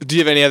Do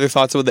you have any other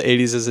thoughts about the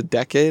 80s as a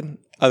decade,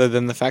 other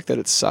than the fact that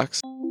it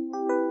sucks?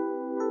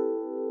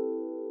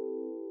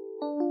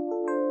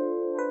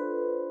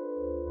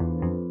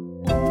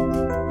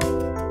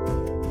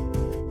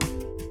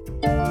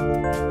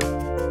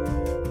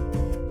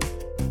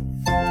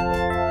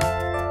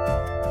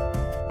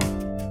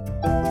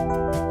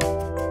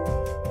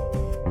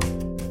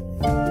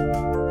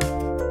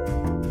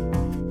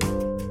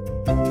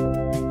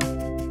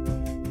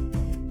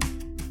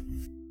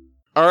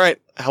 All right.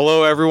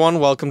 Hello, everyone.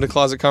 Welcome to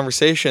Closet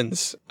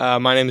Conversations.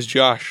 My name is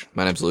Josh.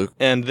 My name's Luke.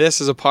 And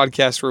this is a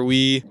podcast where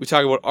we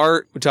talk about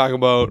art, we talk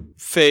about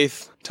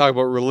faith, talk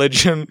about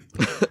religion,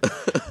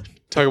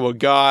 talk about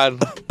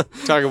God,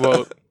 we talk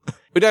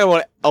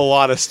about a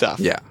lot of stuff.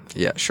 Yeah,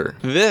 sure.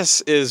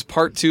 This is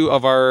part 2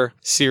 of our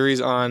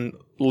series on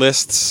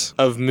lists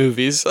of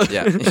movies.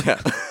 Yeah.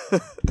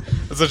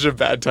 That's such a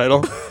bad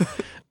title.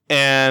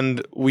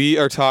 And we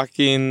are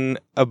listing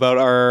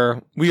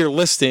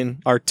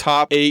our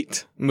top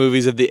 8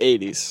 movies of the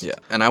 80s. Yeah,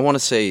 and I want to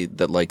say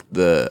that like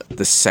the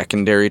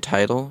secondary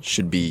title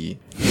should be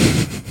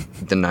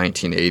the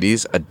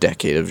 1980s, a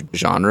decade of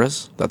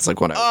genres. That's like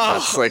what I.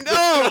 That's like.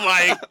 Oh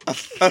my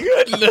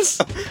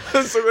goodness!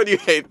 So when you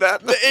hate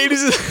that, the 80s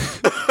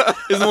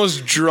is the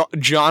most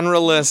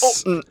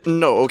genreless. Oh,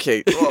 no,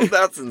 okay. Well,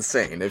 that's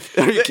insane.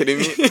 Are you kidding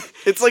me?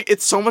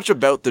 It's so much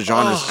about the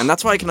genres, and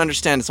that's why I can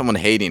understand someone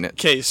hating it.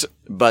 Okay, so,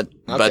 but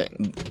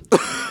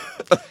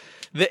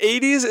the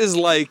 80s is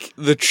like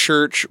the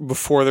church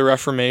before the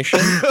Reformation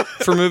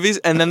for movies,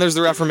 and then there's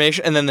the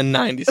Reformation, and then the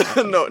 90s.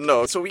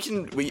 No. So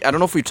I don't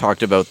know if we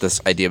talked about this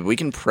idea, but we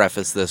can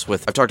preface this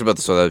with, I've talked about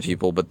this with other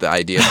people, but the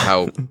idea of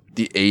how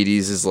the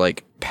 80s is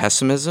like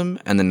pessimism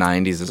and the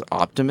 90s is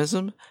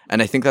optimism.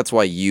 And I think that's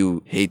why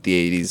you hate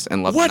the 80s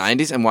and love the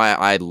 90s, and why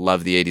I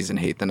love the 80s and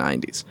hate the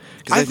 90s.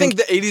 I think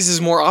the 80s is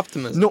more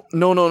optimism.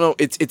 No.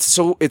 It's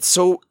so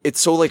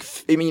like,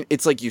 I mean,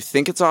 it's like you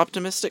think it's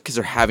optimistic because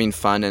they're having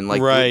fun and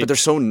like, right. But they're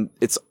so,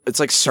 it's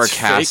like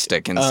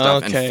sarcastic and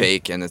stuff and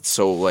fake, and it's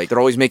so like, they're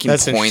always making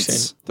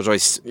points. There's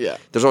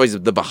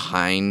always the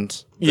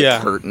behind the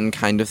curtain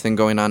kind of thing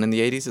going on in the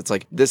 80s. It's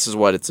like, this is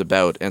what it's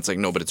about. And it's like,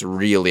 no, but it's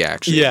really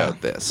actually about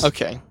this.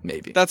 Okay.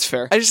 Maybe. That's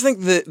fair. I just think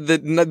the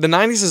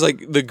 90s is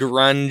like the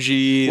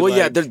grungy. Well,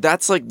 yeah,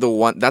 that's like the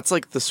one, that's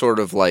like the sort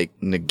of like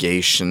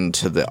negation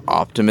to the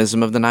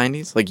optimism of the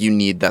 90s. Like you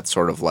need that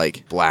sort of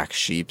like black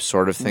sheep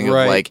sort of thing of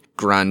like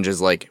grunge is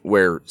like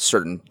where it's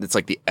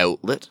like the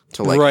outlet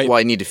to like, well,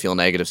 I need to feel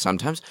negative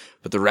sometimes.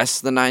 But the rest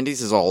of the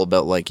 90s is all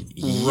about like,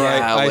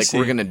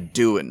 we're going to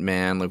do it,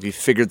 man. Like we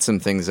figured some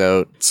things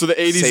out. So the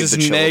 80s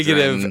is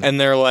negative, and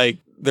they're like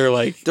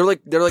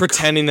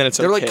pretending that it's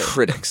okay. They're like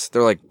critics.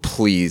 They're like,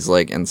 please,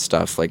 like, and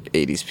stuff, like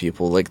 80s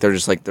people. Like they're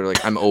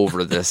like, I'm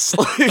over this.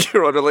 Like,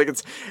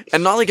 it's,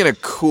 and not like in a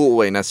cool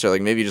way necessarily,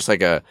 like maybe just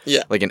like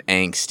like an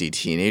angsty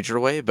teenager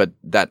way, but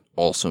that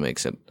also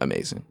makes it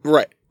amazing.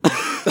 Right.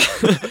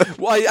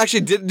 Well, I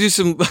actually did do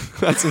some,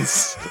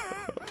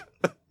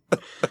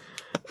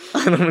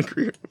 I don't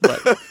agree,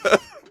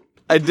 but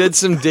I did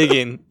some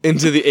digging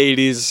into the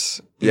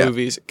 80s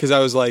movies because I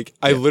was like,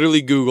 I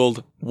literally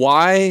Googled,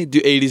 why do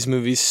 80s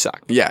movies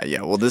suck?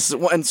 Yeah. Well, this is,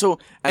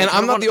 and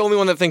I'm not the only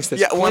one that thinks this.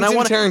 Yeah, I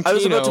want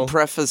to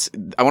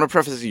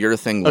preface your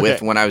thing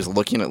with when I was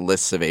looking at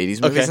lists of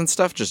 80s movies and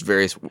stuff, just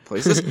various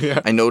places.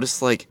 I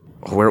noticed like,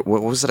 what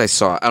was it I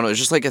saw? I don't know. It's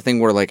just like a thing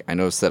where like I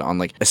noticed that on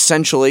like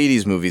essential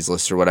 80s movies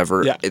list or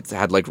whatever, it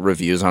had like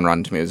reviews on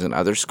Rotten Tomatoes and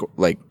other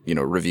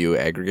review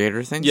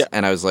aggregator things. Yeah.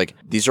 And I was like,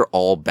 these are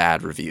all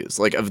bad reviews,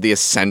 like of the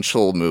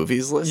essential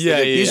movies list.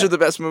 Yeah, these are the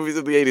best movies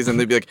of the 80s, and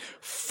they'd be like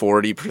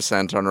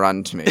 40% on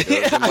Rotten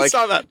Tomatoes. And like I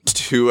saw that.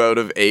 2 out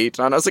of 8.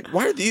 And I was like,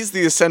 why are these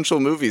the essential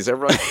movies?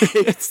 Everyone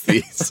hates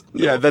these.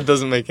 Yeah, that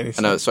doesn't make any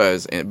sense. I know, so I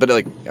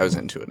was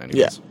into it anyways.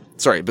 Yeah.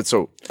 Sorry, but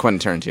so Quentin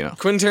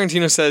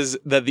Tarantino says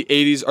that the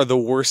 80s are the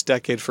worst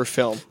decade for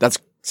film. That's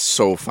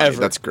so funny.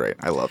 Ever. That's great.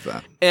 I love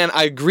that. And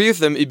I agree with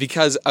them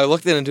because I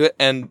looked into it,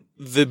 and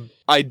the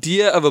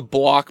idea of a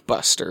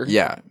blockbuster.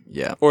 Yeah.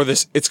 Or they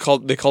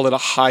called it a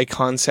high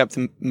concept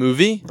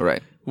movie.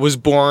 Right. Was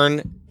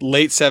born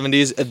late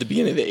 70s at the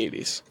beginning of the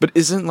 80s. But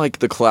isn't like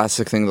the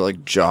classic thing that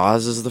like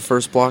Jaws is the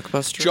first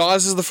blockbuster?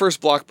 Jaws is the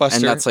first blockbuster.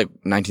 And that's like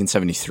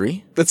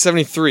 1973? That's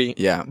 73.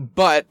 Yeah.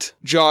 But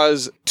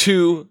Jaws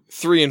 2,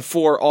 3, and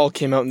 4 all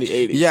came out in the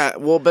 80s. Yeah,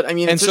 well, but I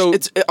mean,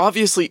 it's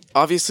obviously,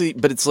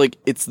 but it's like,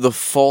 it's the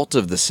fault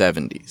of the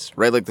 70s,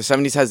 right? Like the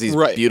 70s has these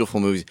beautiful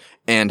movies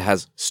and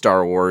has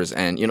Star Wars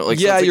and, you know,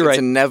 like, yeah, so you're right. It's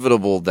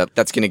inevitable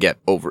that's going to get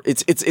over.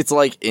 It's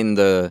like in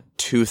the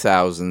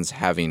 2000s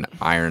having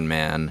Iron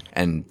Man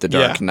and The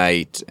Dark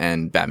Knight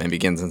and Batman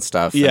Begins and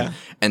stuff. Yeah.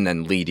 And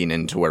then leading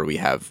into where we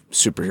have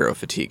superhero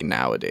fatigue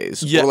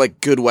nowadays. Yeah. Or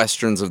like good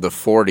westerns of the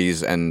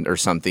 40s or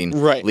something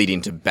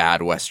leading to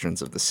bad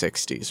westerns of the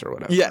 60s or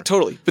whatever. Yeah,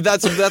 totally. But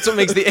that's what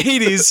makes the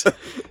 80s.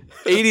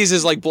 80s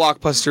is like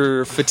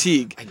blockbuster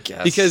fatigue. I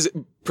guess. Because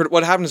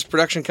what happened is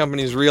production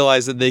companies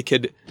realized that they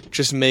could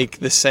just make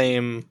the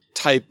same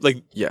type,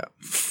 like, Yeah.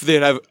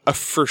 they'd have a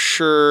for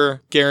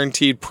sure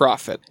guaranteed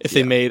profit if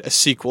they made a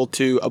sequel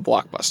to a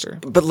blockbuster.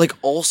 But like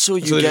also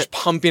So they're just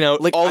pumping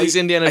out like all these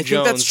Indiana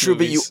Jones. I think that's true,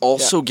 movies. but you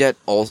also get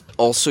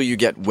also you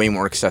get way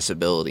more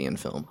accessibility in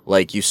film.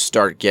 Like you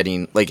start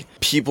getting like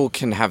people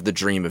can have the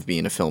dream of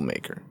being a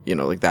filmmaker. You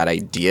know, like that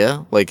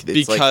idea. Like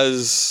it's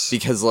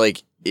because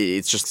like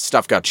it's just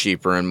stuff got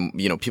cheaper, and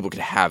you know people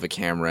could have a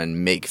camera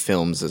and make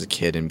films as a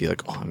kid and be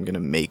like, oh, I'm gonna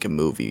make a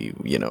movie.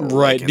 You know,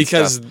 right? like,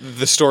 because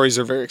the stories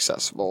are very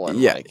accessible. And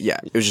yeah.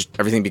 It was just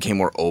everything became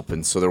more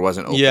open, so there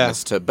wasn't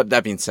openness to. But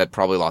that being said,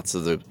 probably lots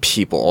of the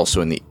people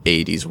also in the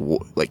 '80s,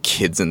 like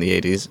kids in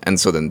the '80s, and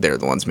so then they're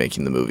the ones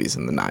making the movies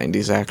in the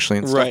 '90s actually,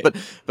 and stuff. Right.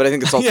 But I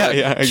think it's also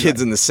exactly. kids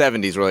in the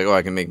 '70s were like, oh,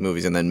 I can make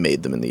movies, and then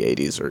made them in the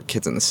 '80s, or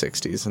kids in the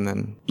 '60s, and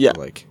then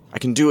like I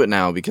can do it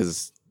now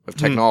because of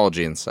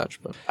technology and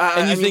such. But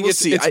and you think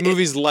it's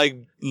movies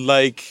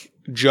like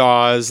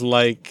Jaws,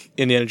 like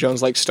Indiana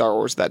Jones, like Star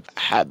Wars that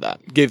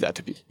gave that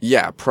to people?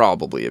 Yeah,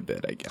 probably a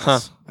bit, I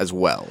guess. As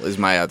well is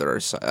my other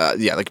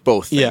like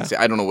both things.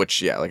 Yeah. I don't know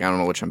which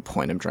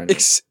point I'm trying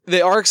to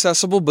they are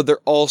accessible, but they're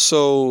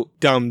also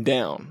dumbed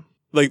down.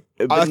 Like,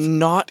 but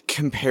not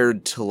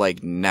compared to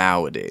like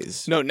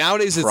nowadays. No,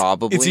 nowadays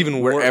probably it's even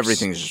worse. Where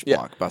everything's just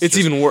blockbusters. It's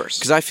even worse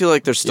because I feel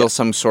like there's still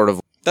some sort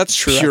of that's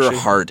true, pure actually.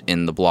 heart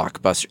in the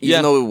blockbuster.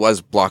 Even though it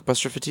was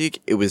blockbuster fatigue,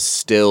 it was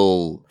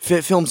still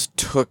films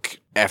took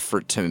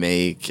effort to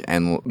make,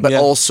 but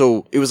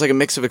also it was like a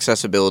mix of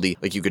accessibility.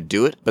 Like you could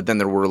do it, but then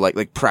there were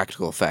like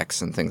practical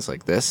effects and things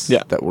like this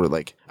that were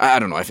like I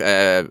don't know. I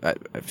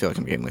feel like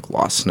I'm getting like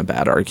lost in a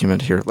bad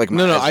argument here. Like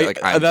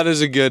that is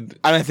a good.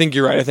 And I think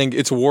you're right. I think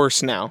it's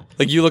worse now.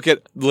 Like you look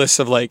at lists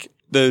of like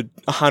the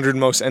 100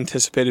 most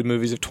anticipated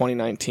movies of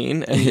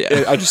 2019,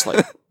 and I just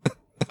like.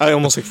 I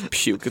almost like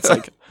puke. It's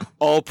like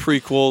all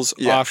prequels,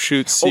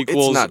 offshoots,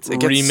 sequels,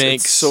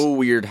 remakes. It's so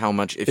weird how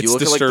much. If you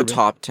look at like the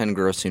top 10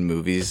 grossing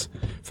movies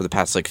for the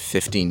past like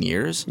 15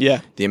 years,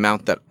 the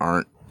amount that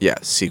aren't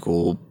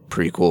sequel,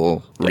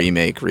 prequel,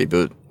 remake,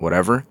 reboot,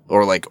 whatever,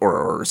 or like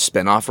or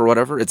spin-off or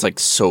whatever, it's like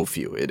so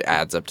few. It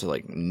adds up to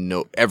like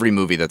every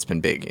movie that's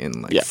been big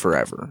in like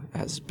forever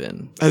has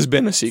been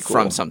a sequel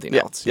from something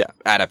else.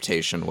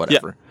 Adaptation,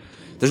 whatever.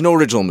 There's no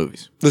original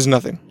movies. There's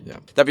nothing. Yeah.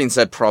 That being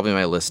said, probably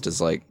my list is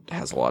like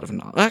has a lot of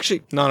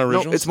non-original.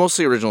 No, it's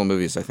mostly original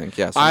movies. I think.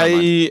 Yeah. So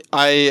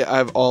I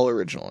have all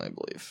original, I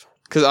believe,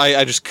 because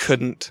I just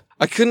couldn't.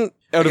 I couldn't.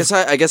 I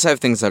guess I have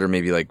things that are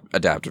maybe like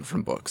adapted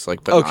from books,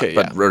 like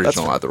but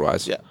original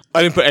otherwise. Yeah.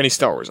 I didn't put any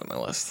Star Wars on my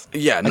list.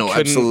 Yeah. No.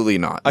 Absolutely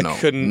not. No, I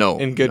couldn't. No.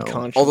 In good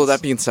conscience. Although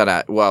that being said,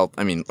 I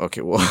mean,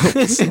 okay. Well,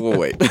 we'll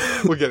wait.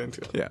 We'll get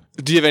into it. Yeah.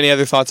 Do you have any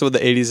other thoughts about the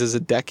 '80s as a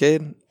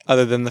decade?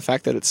 Other than the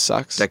fact that it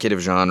sucks. Decade of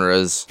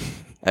genres,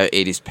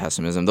 80s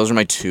pessimism. Those are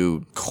my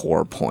two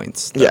core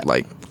points that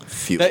like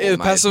fuel the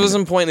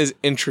pessimism point is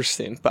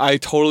interesting, but I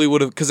totally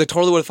would have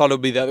thought it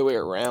would be the other way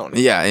around.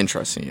 Yeah,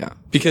 interesting, yeah.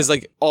 Because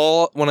like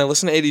when I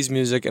listen to 80s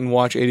music and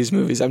watch 80s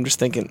movies, I'm just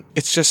thinking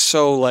it's just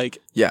so like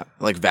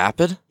like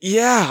vapid?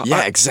 Yeah.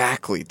 Yeah,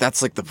 exactly.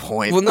 That's like the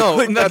point. Well, no,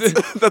 like,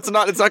 that's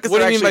not it's not. What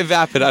do you mean by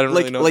vapid? I don't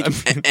really know. Like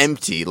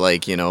empty,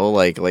 like, you know,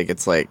 like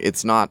it's like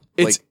it's not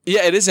like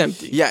it is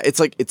empty. Yeah, it's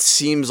like it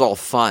seems all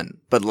fun,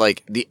 but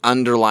like the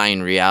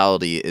underlying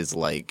reality is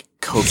like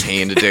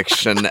cocaine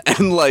addiction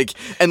and like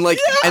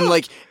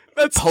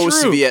that's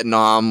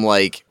post-Vietnam,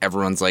 like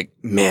everyone's like,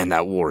 man,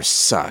 that war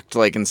sucked,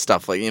 like and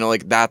stuff, like, you know,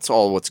 like that's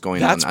all what's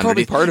going on. That's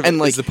probably part of it. And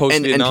like the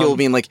post-Vietnam. and people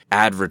being like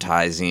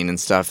advertising and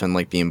stuff and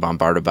like being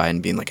bombarded by it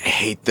and being like, I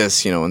hate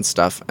this, you know, and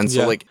stuff. And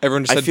so like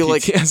everyone just I feel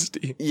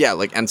PTSD. like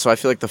like, and so I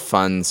feel like the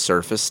fun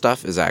surface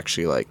stuff is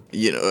actually like,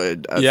 you know,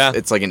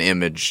 it's like an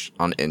image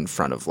in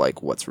front of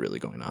like what's really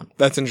going on.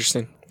 That's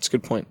interesting. It's a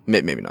good point.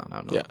 Maybe not. I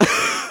don't know.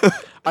 Yeah.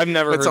 I've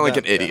never heard sound that.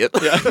 like an idiot.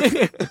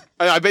 Yeah.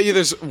 I bet you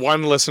there's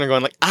one listener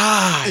going like,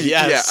 yes.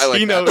 Yeah, I like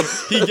he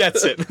knows. He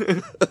gets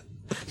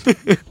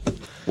it.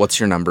 What's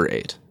your number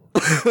 8?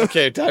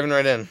 Okay, diving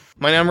right in.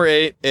 My number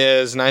 8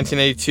 is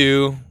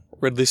 1982,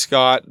 Ridley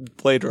Scott,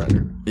 Blade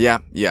Runner. Yeah,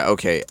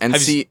 okay. And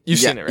you've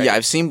seen it, right? Yeah,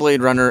 I've seen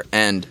Blade Runner,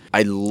 and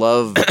I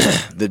love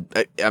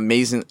the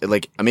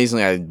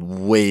amazingly, I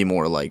way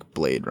more like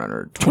Blade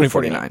Runner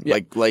 2049. Yeah.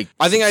 Like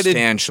I think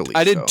substantially.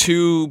 I did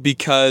too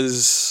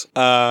because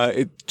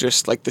it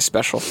just like the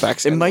special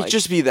effects. It might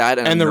just be that,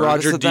 and the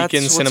Roger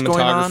Deakins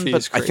cinematography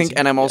is crazy. I think,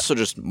 and I'm also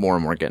just more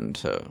and more getting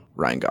to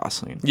Ryan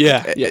Gosling.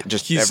 Yeah.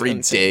 Just he's every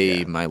insane,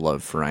 day, my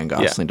love for Ryan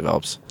Gosling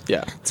develops.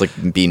 Yeah, it's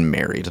like being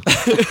married.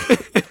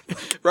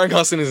 Ryan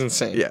Gosling is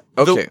insane. Yeah.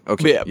 Okay.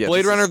 Yeah,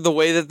 Blade Runner, the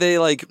way that they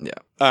like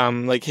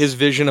his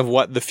vision of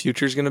what the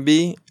future is going to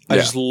be,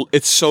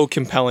 it's so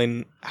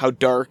compelling how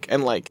dark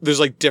and like there's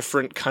like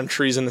different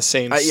countries in the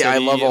same city. I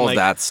love all like,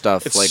 that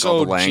stuff, like so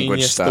all the language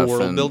genius, stuff. The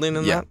world and, building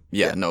and that.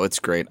 Yeah, no, it's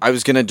great. I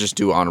was going to just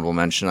do honorable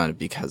mention on it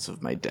because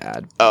of my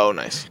dad. Oh,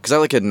 nice. Because I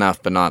like it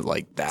enough, but not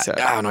like that.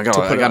 I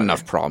got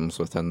enough problems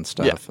with it and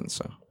stuff, and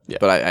so. Yeah.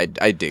 But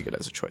I dig it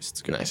as a choice.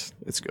 It's good. Nice.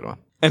 It's a good one.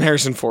 And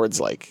Harrison Ford's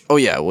like... Oh,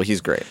 yeah. Well, he's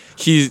great.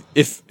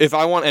 If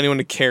I want anyone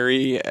to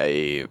carry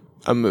a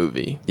a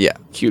movie, Yeah.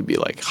 he would be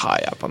like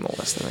high up on the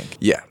list, I think.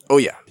 Yeah. Oh,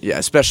 yeah. Yeah.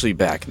 Especially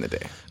back in the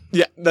day.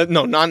 Yeah,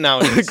 no, not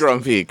nowadays.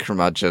 Grumpy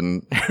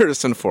curmudgeon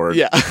Harrison Ford.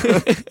 Yeah.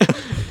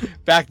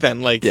 Back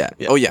then, like... Yeah.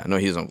 Oh, yeah. No,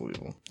 he's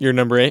unbelievable. Your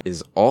number 8?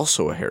 Is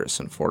also a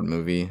Harrison Ford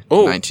movie.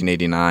 Oh.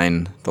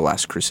 1989, The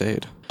Last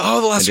Crusade.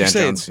 Oh, The Last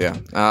Indiana Crusade. Jones,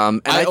 yeah.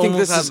 And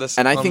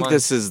I think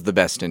this is the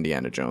best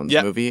Indiana Jones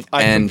movie.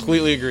 I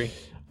completely agree.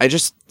 I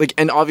just like,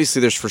 and obviously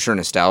there's for sure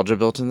nostalgia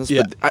built in this,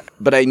 Yeah.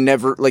 but I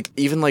never like,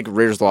 even like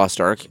Raiders of the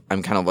Lost Ark,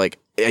 I'm kind of like,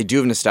 I do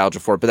have nostalgia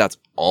for it, but that's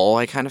all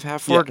I kind of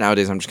have for it.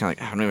 Nowadays, I'm just kind of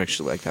like, I don't even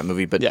actually like that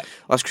movie, but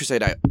Last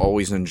Crusade I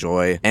always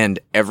enjoy, and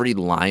every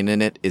line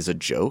in it is a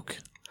joke.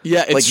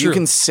 Yeah, it's like true. you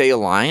can say a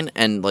line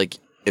and like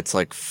it's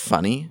like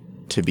funny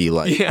to be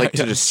like,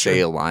 to just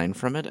say a line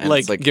from it. And like,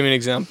 it's like, give me an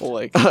example.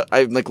 Like,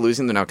 I'm like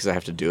losing them now because I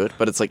have to do it.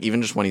 But it's like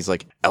even just when he's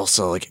like,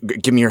 Elsa, like,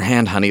 give me your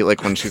hand, honey.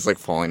 Like when she's like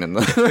falling in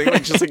the thing,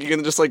 like just like you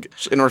can just like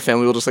in our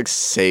family we'll just like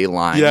say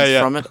lines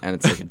from it, and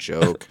it's like a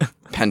joke.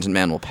 Penitent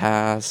Man Will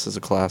Pass is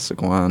a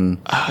classic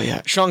one. Oh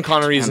yeah, Sean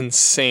Connery is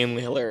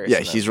insanely hilarious. Yeah,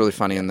 he's really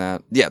funny in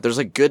that. Yeah, there's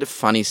like good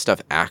funny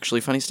stuff,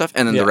 actually funny stuff,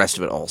 and then the rest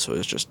of it also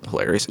is just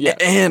hilarious. Yeah,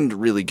 and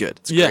really good.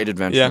 It's a great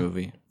adventure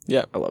movie.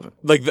 Yeah, I love it.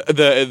 Like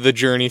the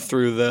journey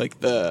through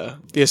the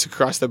he has to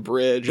cross the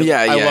bridge.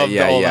 Yeah, I loved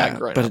all that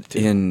growing up But too.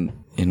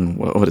 in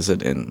what is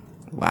it in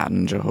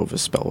Latin?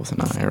 Jehovah's spell with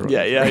an I. Or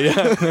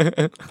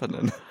yeah.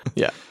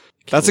 Yeah,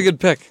 that's a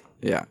good pick.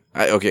 Yeah.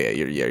 Okay.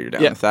 You're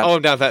down with that. Oh,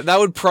 I'm down with that. That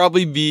would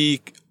probably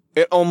be.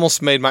 It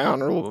almost made my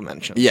honorable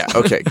mention. Yeah.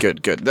 Okay.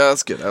 Good. No,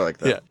 that's good. I like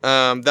that.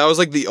 Yeah. That was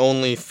like the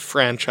only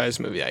franchise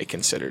movie I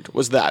considered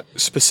was that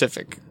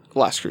specific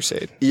Last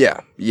Crusade.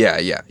 Yeah.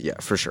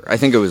 For sure. I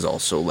think it was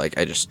also like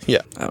I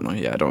don't know.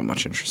 Yeah, I don't have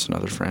much interest in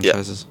other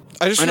franchises.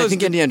 Yeah. I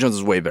think Indiana Jones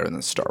is way better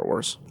than Star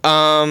Wars.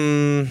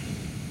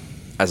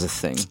 As a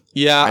thing.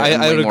 Yeah,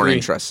 I'm I would way more agree.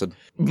 interested.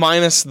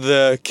 Minus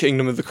the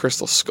Kingdom of the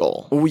Crystal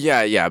Skull. Oh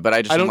yeah, but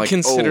I don't like,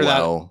 consider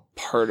that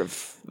part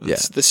of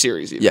the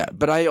series even. Yeah,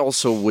 but I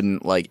also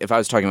wouldn't like if I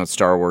was talking about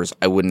Star Wars,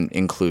 I wouldn't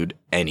include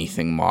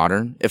anything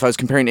modern. If I was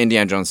comparing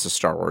Indiana Jones to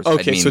Star Wars,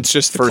 I'd mean so it's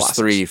just the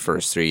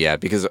first three, yeah,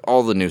 because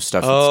all the new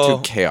stuff it's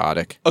too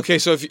chaotic. Okay,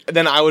 so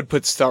then I would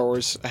put Star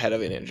Wars ahead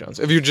of Indiana Jones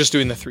if you're just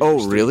doing the three.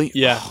 Oh, really?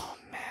 Yeah. Oh,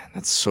 man,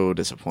 that's so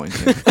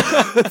disappointing.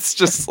 It's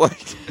just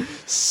like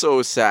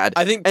so sad.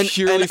 I think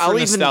purely for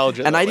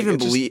nostalgia. And I'd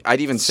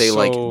even say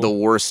like the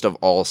worst of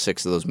all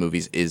 6 of those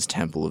movies is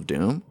Temple of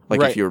Doom.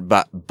 Like if you're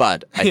but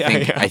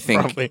I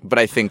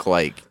think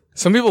like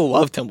some people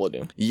love Temple of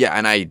Doom. Yeah,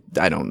 and I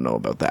don't know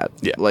about that.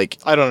 Yeah. Like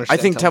I don't understand.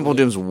 I think Temple of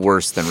Doom's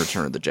worse than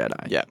Return of the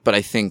Jedi. Yeah. But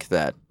I think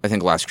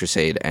Last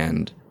Crusade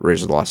and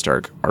Raiders of the Lost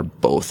Ark are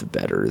both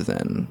better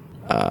than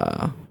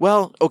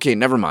well, okay,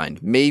 never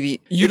mind.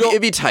 Maybe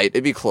it'd be tight.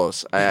 It'd be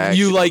close.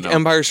 You like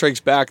Empire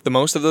Strikes Back the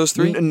most of those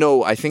 3?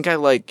 No, I think I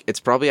like.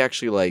 It's probably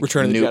actually like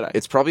Return of the Jedi.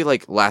 It's probably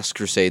like Last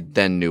Crusade,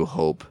 then New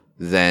Hope,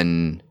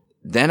 then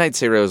I'd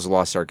say Raiders of the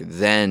Lost Ark,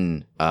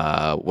 then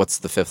what's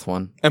the 5th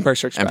one? Empire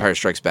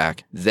Strikes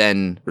Back.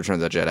 Then Return of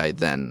the Jedi,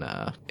 then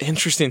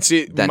interesting.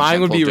 See, then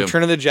mine would be Temple of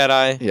Return of the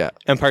Jedi. Yeah.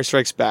 Empire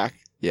Strikes Back.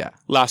 Yeah.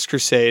 Last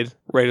Crusade.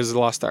 Raiders of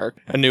the Lost Ark.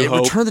 A New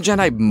Hope. Return of the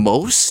Jedi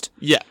most?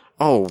 Yeah.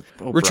 Oh,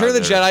 Return of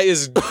the Jedi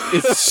is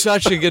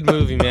such a good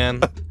movie,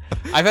 man.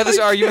 I've had this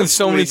argument with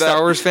so many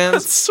Star Wars fans.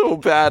 That's so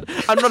bad.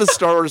 I'm not a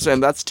Star Wars fan.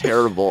 That's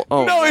terrible.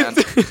 Oh, no, man.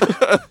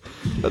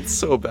 That's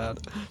so bad.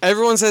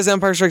 Everyone says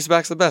Empire Strikes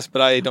Back's the best,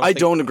 but I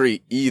don't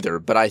agree either,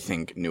 but I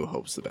think New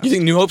Hope's the best. You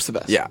think New Hope's the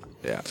best? Yeah.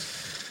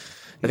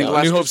 I think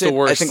New Hope's the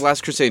worst. I think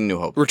Last Crusade and New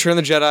Hope Return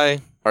of the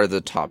Jedi are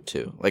the top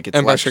 2. Like it's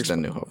Empire Last Strikes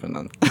Crusade and New Hope, and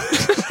then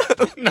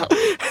no.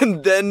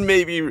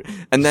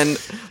 and then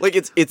like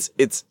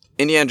it's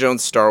Indiana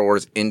Jones, Star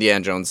Wars,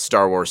 Indiana Jones,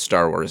 Star Wars,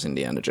 Star Wars,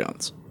 Indiana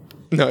Jones.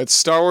 No, it's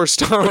Star Wars,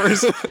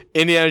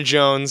 Indiana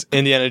Jones,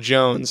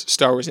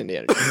 Star Wars,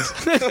 Indiana Jones.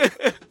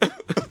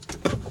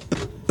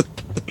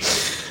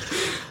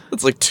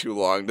 That's like too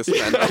long to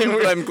spend.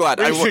 I'm glad.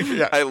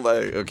 I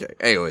like. Okay.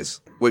 Anyways,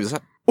 wait, was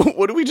that?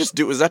 What did we just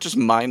do? Was that just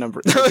my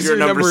number? Your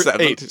number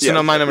 7. 8. So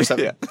no, my number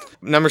 7. Yeah.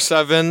 Number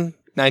 7,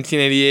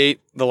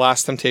 1988, The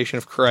Last Temptation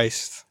of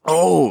Christ.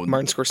 Oh,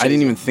 Martin Scorsese. I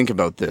didn't even think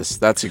about this.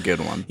 That's a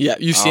good one. Yeah,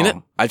 you've seen it?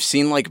 I've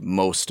seen like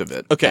most of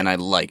it. Okay. And I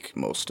like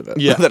most of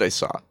it Yeah. that I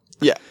saw.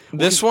 Yeah.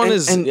 This one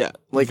is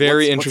like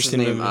very what's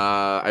interesting his name? movie.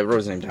 I wrote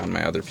his name down on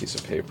my other piece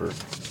of paper.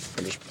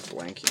 I'm just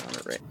blanking on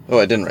it right. Oh,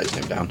 I didn't write his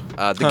name down.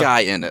 The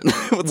guy in it.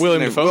 What's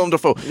William his name? Dafoe? Willem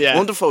Dafoe. Yeah.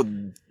 Willem Dafoe.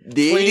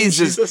 The Plain 80s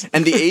Jesus.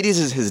 and the 80s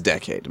is his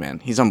decade, man.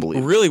 He's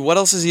unbelievable. Really? What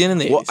else is he in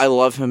the 80s? Well, I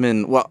love him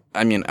in. Well,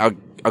 I mean, I'll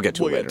get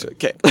to it later.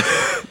 Okay.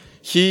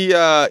 He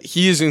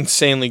is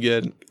insanely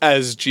good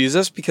as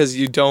Jesus because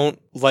you don't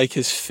like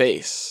his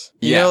face.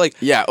 You know, like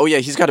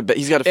he's got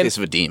a face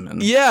of a demon.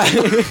 Yeah.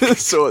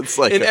 So it's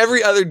like in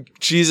every other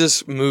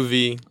Jesus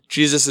movie,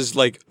 Jesus is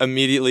like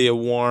immediately a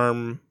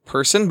warm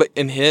person, but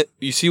in Hit,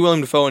 you see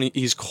Willem Dafoe and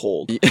he's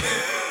cold.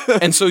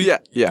 And so you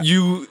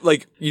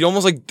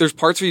almost like there's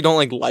parts where you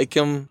don't like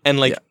him and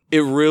like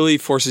it really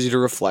forces you to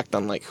reflect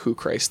on like who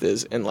Christ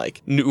is in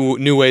like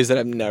new ways that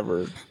I've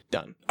never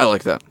done. I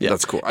like that. Yeah.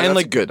 That's cool. And that's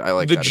like good. I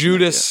like the that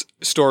Judas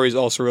story is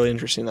also really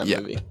interesting in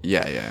that movie.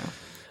 Yeah.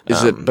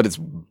 Is it? But it's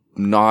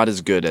not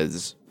as good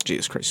as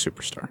Jesus Christ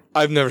Superstar.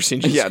 I've never seen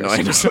Jesus Christ.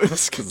 I know.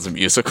 It's because it's a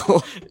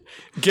musical.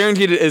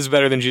 Guaranteed it is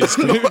better than Jesus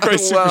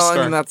Christ Superstar. Well,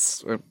 I mean,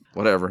 that's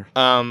whatever.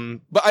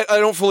 But I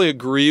don't fully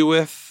agree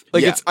with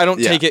like I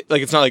don't take it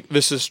like it's not like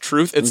this is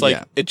truth. It's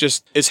like it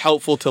just is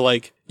helpful to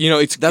like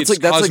it's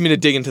caused me to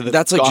dig into the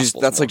that's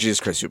like Jesus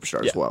Christ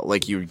Superstar as well.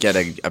 Like you get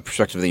a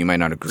perspective that you might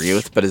not agree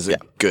with, but is a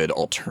good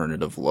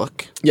alternative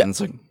look. Yeah, and it's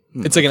like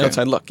like an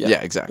outside look.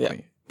 Yeah, exactly.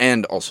 Yeah.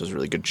 And also is a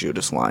really good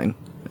Judas line,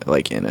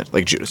 like in it,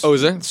 like Judas. Oh,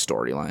 is there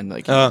storyline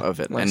like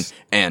of it, nice.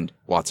 and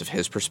lots of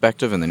his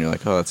perspective, and then you're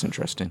like, oh, that's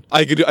interesting.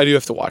 I do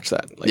have to watch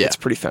that. Like, it's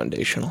pretty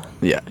foundational.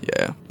 Yeah.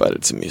 But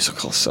it's a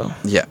musical, so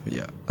yeah.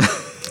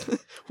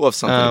 We'll have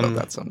something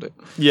about that someday.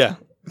 Yeah.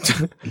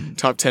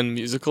 Top 10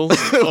 musicals.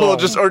 We'll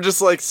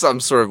just like some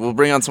sort of. We'll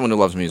bring on someone who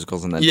loves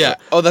musicals, and then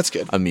Oh, that's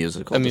good. A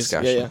musical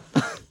discussion.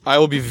 Yeah. I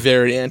will be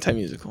very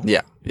anti-musical.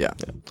 Yeah.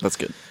 That's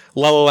good.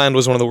 La La Land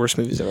was one of the worst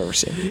movies I've ever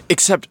seen.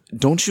 Except,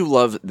 don't you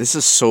love? This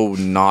is so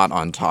not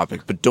on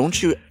topic, but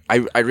don't you?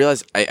 I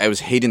realized I was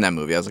hating that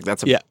movie. I was like,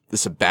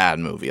 this is a bad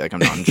movie. Like I'm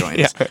not enjoying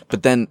this.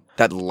 But then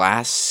that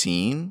last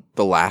scene,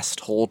 the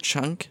last whole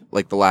chunk,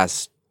 like the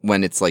last.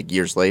 When it's like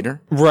years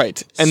later,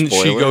 right? And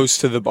spoiler. She goes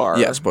to the bar.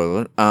 Yeah,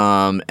 spoiler.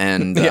 And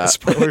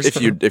spoilers.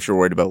 if you're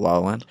worried about La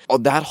La Land,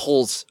 that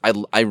whole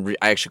I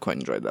actually quite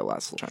enjoyed that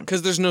last little chunk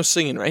because there's no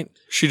singing, right?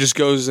 She just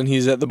goes and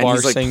he's at the bar and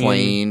he's, like, singing,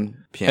 playing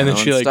piano and, then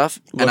she,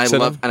 stuff. And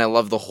I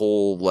love the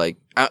whole like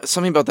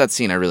something about that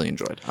scene I really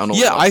enjoyed. I don't know.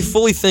 Yeah, I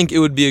fully think it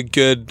would be a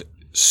good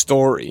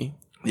story.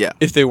 Yeah,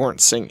 if they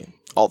weren't singing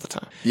all the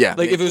time. Yeah.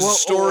 Like if it was a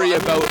story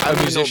about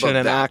a musician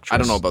and actress. I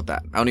don't know about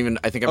that.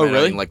 I think I might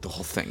not even like the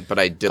whole thing, but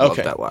I did love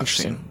that last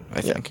scene,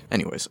 I think.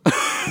 Anyways.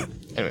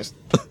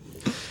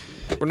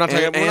 We're not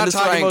talking about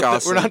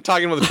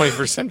the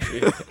 21st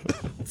century.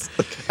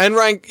 And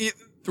Ryan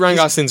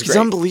Gosling's great.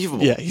 He's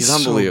unbelievable. Yeah, he's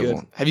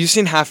unbelievable. So have you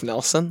seen Half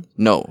Nelson?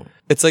 No.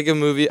 It's like a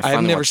movie.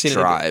 I've never seen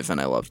Drive,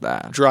 and I love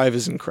that. Drive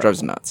is incredible.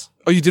 Drive's nuts.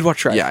 Oh, you did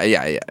watch Drive? Yeah.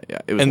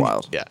 It was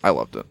wild. Yeah. I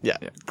loved it. Yeah.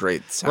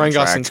 Great soundtrack. Ryan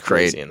Gosling's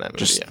crazy in that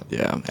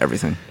movie.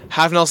 Everything.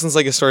 Half Nelson's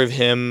like a story of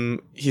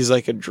him. He's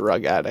like a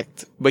drug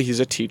addict, but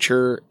he's a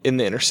teacher in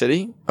the inner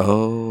city.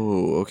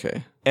 Oh,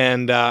 okay.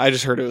 And I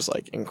just heard it was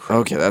like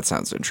incredible. Okay, that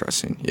sounds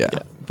interesting. Yeah.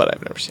 But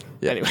I've never seen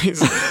it. Yeah.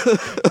 Anyways,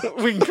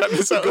 we can cut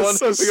this out.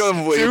 We're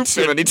going way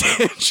too many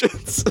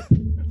tangents.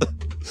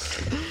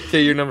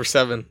 Okay, you're number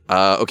 7.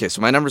 Okay,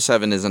 so my number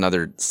 7 is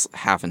another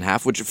half and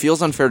half, which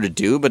feels unfair to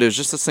do, but it was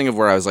just this thing of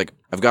where I was like,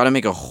 I've got to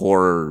make a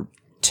horror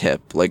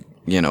tip, like,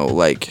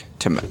 like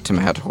Tim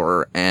had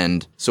horror,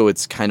 and so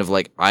it's kind of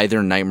like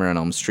either Nightmare on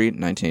Elm Street,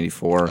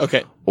 1984,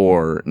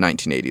 or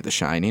 1980, The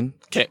Shining.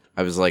 Okay,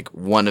 I was like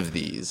one of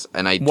these,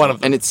 and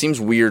and it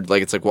seems weird,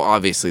 like it's like, well,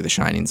 obviously The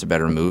Shining's a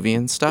better movie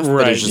and stuff,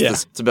 right? But it's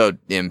just it's about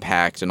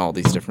impact and all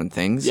these different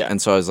things,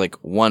 and so I was like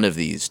one of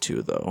these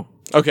two though.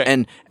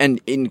 Okay,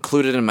 and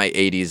included in my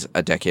 80s,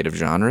 a decade of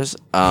genres.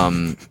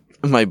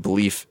 My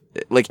belief,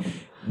 like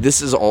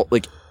this is all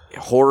like.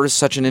 Horror is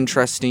such an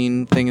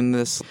interesting thing in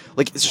this.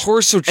 Like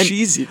horror's so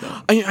cheesy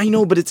though. I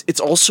know, but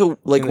it's also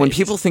like when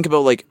people think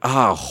about like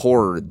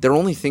horror, they're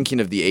only thinking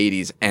of the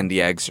 80s and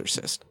The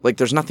Exorcist. Like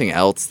there's nothing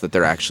else that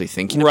they're actually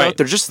thinking about.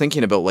 They're just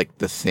thinking about like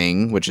The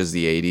Thing, which is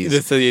the 80s.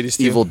 It's the 80s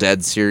too. Evil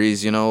Dead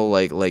series,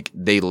 like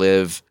They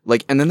Live.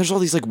 Like and then there's all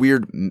these like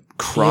weird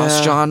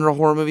cross-genre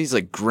horror movies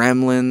like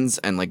Gremlins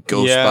and like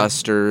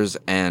Ghostbusters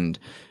and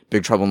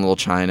Big Trouble in Little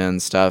China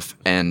and stuff,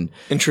 and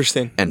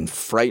interesting. And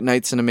Fright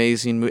Night's an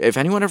amazing movie. If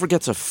anyone ever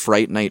gets a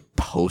Fright Night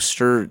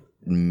poster,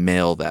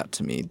 mail that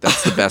to me.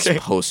 That's the best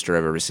poster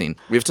I've ever seen.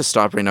 We have to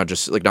stop right now,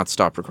 just like not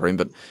stop recording,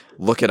 but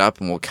look it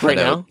up and we'll cut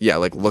out. Now? Yeah,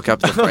 like look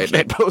up the Fright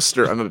Night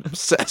poster. I'm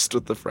obsessed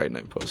with the Fright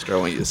Night poster. I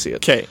want you to see it.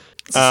 Okay.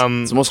 It's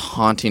the most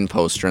haunting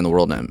poster in the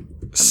world.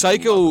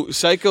 Psycho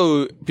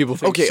people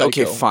think Psycho.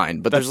 Okay,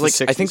 fine. But there's like,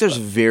 I think there's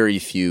very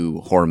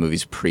few horror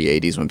movies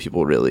pre-80s when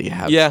people really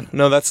have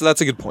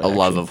that's a good point.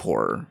 Love of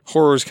horror.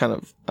 Horror is kind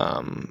of,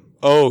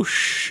 oh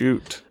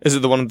shoot. Is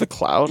it the one with the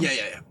cloud?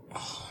 Yeah.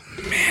 Oh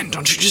man,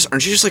 aren't you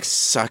just like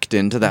sucked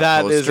into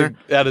that poster?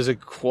 That is a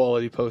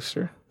quality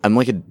poster. I'm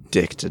like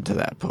addicted to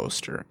that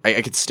poster.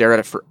 I could stare at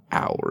it for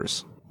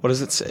hours. What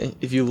does it say?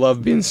 If you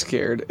love being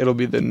scared, it'll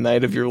be the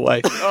night of your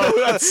life.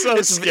 Oh, that's so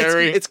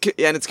scary. It's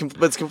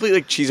completely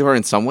like cheesy horror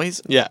in some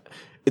ways. Yeah.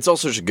 It's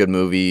also just a good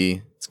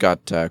movie. It's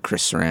got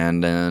Chris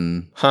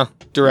Sarandon.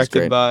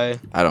 Directed by?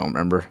 I don't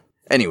remember.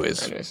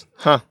 Anyways.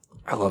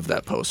 I love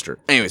that poster.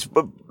 Anyways,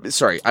 but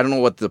sorry, I don't know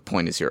what the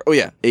point is here. Oh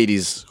yeah,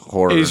 80s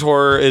horror. 80s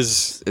horror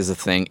is a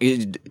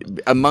thing.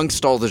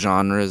 Amongst all the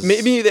genres.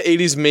 Maybe the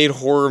 80s made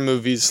horror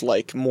movies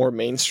like more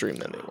mainstream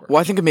than they were.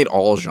 Well, I think it made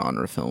all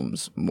genre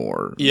films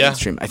more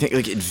mainstream. I think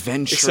like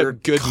adventure,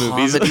 except good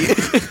comedy.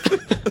 Movies.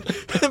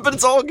 But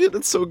it's all good.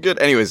 It's so good.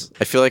 Anyways,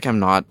 I feel like I'm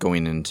not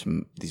going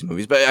into these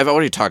movies, but I've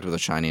already talked about The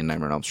Shining and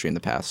Nightmare on Elm Street in the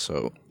past,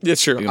 so...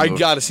 That's true. I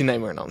gotta see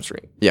Nightmare on Elm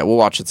Street. Yeah, we'll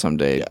watch it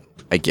someday. Yeah.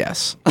 I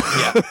guess.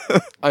 Yeah.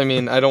 I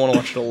mean, I don't want to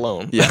watch it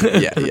alone.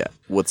 Yeah.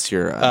 What's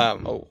your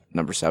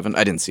number 7?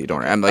 I didn't see. Don't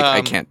worry. I'm like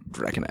I can't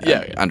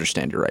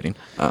understand your writing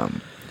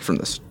from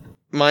this.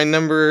 My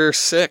number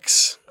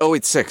 6. Oh,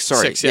 it's 6.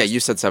 Sorry. 6, yes. Yeah, you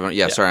said 7.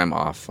 Yeah, sorry, I'm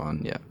off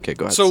on. Yeah. Okay,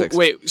 go ahead. So 6.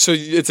 wait, so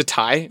it's a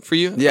tie for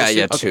you? Yeah,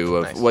 okay, 2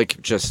 of nice.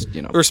 like just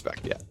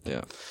respect. Yeah.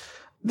 Yeah.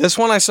 This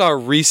one I saw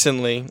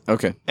recently.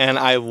 Okay. And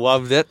I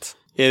loved it.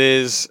 It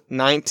is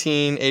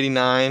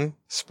 1989.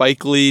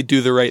 Spike Lee,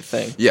 Do the Right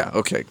Thing. Yeah.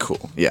 Okay.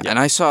 Cool. Yeah. And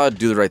I saw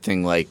Do the Right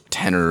Thing like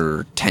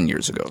 10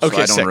 years ago. So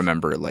I don't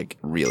remember it like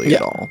really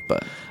at all.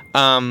 But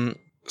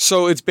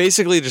so it's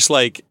basically just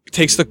like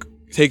takes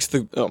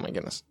the oh my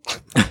goodness.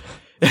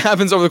 It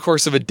happens over the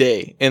course of a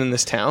day in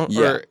this town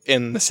or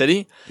in the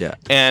city. Yeah.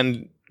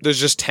 And there's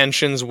just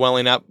tensions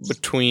welling up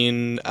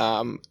between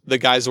the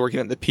guys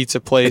working at the pizza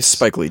place. It's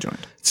Spike Lee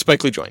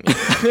joined.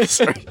 Yeah.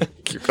 Sorry.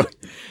 Keep going.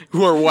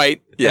 Who are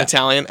white and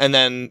Italian, and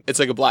then it's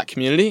like a black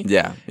community.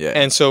 Yeah.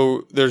 And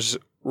so there's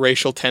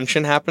racial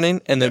tension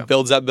happening, and then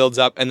builds up,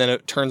 and then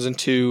it turns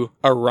into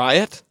a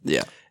riot.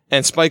 Yeah.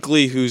 And Spike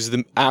Lee, who's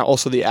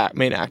also the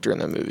main actor in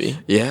the movie,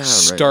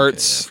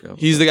 starts. Right, okay.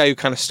 He's the guy who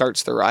kind of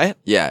starts the riot.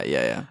 Yeah.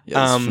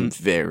 This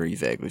very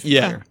vaguely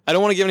familiar. Yeah, I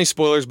don't want to give any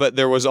spoilers, but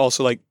there was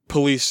also like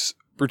police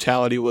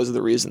brutality was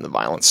the reason the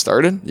violence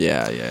started.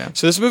 Yeah.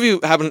 So this movie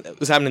was happening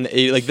in the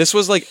 80s. Like this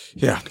was like,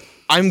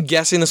 I'm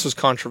guessing this was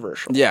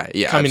controversial. Yeah.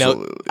 Coming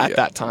absolutely. out at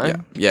that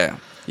time. Yeah.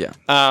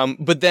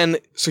 But then,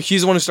 so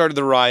he's the one who started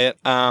the riot.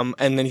 And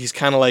then he's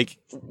kind of like,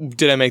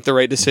 did I make the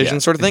right decision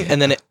sort of thing?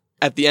 And then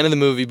at the end of the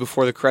movie,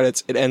 before the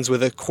credits, it ends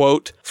with a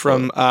quote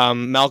from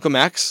Malcolm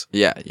X.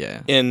 Yeah.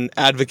 In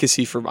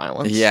Advocacy for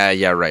Violence.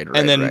 Yeah, right.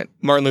 And then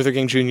Martin Luther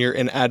King Jr.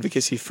 in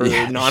Advocacy for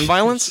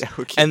Nonviolence.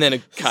 And then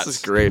it cuts. This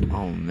is great.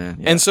 Oh, man.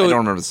 Yeah. And so I don't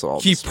remember this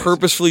all. He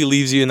purposefully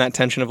leaves you in that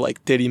tension of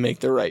like, did he make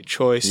the right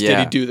choice? Yeah. Did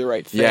he do the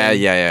right thing?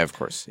 Yeah, of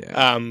course.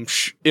 Yeah.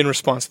 In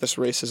response to this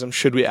racism,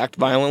 should we act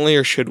violently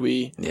or should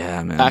we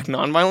act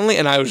non-violently?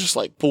 And I was just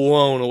like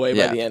blown away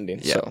by the ending.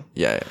 Yeah. So.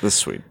 Yeah. This is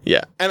sweet.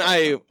 Yeah. And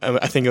I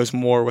think it was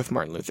more with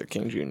Martin Luther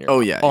King Jr.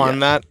 On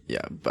that.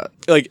 Yeah, but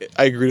like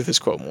I agree with this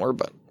quote more,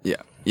 but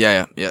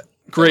yeah.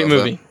 Great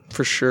movie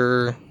for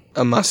sure.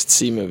 A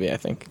must-see movie, I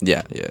think.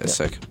 Yeah,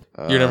 sick.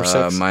 Your number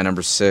 6. My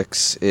number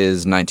 6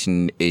 is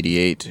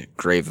 1988,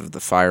 Grave of the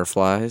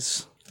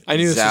Fireflies. I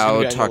knew this was gonna be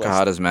on your list.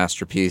 Takahata's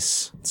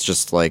masterpiece. It's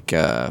just like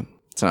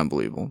it's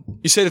unbelievable.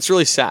 You said it's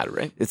really sad,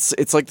 right?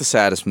 It's like the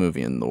saddest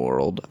movie in the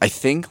world. I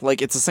think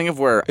like it's a thing of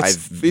where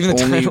I've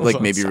even only like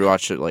maybe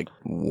rewatched it like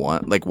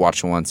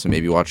watch it once and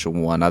maybe watch it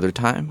one other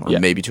time or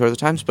maybe 2 other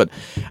times. But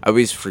I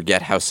always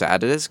forget how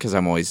sad it is because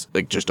I'm always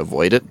like just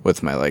avoid it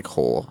with my like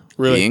whole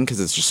being because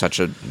it's just such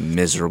a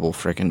miserable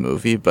freaking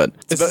movie. But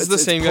is this the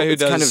same guy who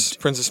does kind of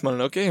Princess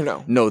Mononoke or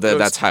no? No,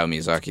 that's Hayao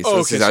Miyazaki. So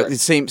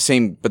okay,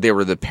 same. But they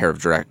were the pair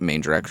of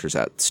main directors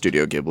at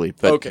Studio Ghibli.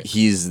 But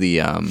he's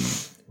the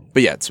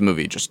But yeah, it's a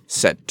movie just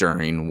set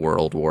during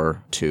World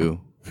War II.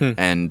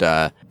 And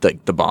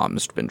the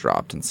bombs been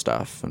dropped and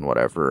stuff and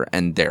whatever.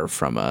 And they're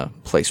from a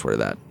place where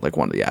that like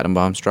one of the atom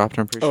bombs dropped,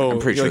 I'm pretty sure. I'm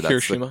pretty sure like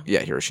that's Hiroshima?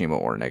 Hiroshima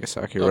or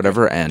Nagasaki or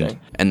whatever. And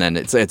then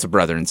it's a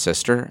brother and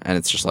sister and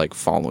it's just like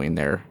following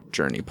their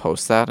journey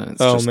post that and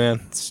it's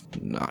it's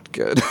not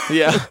good.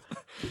 Yeah.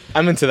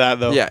 I'm into that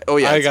though. Yeah. Oh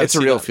yeah. It's a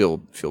real feel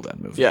bad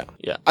movie. Yeah.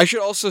 I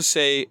should also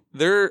say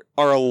there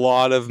are a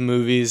lot of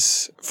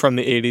movies from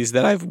the 80s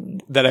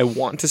that I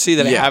want to see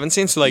that I haven't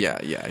seen. So like,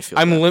 I feel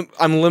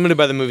I'm limited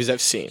by the movies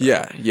I've seen.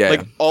 Yeah.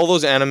 Like all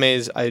those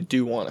animes I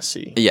do want to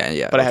see.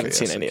 Yeah. But I haven't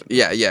seen any of them.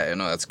 Yeah.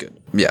 No, that's good.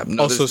 Yeah.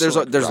 No, also, there's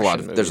a lot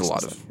of and there's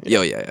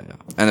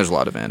a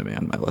lot of anime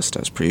on my list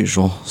as per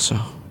usual. So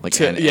like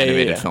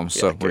animated films.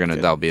 So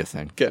that'll be a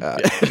thing. Good.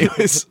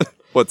 Anyways,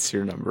 what's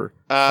your number?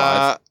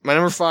 5? My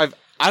number 5.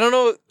 I don't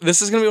know.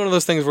 This is going to be one of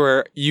those things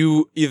where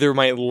you either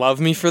might love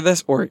me for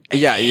this or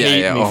hate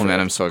me. Oh man,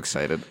 I'm so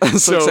excited. I'm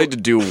so excited to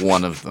do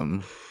one of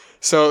them.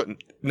 So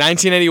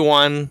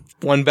 1981,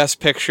 won Best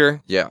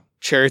Picture. Yeah.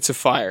 Chariots of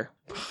Fire.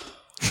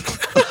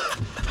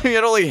 I mean,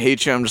 I don't like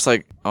hate you. I'm just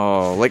like,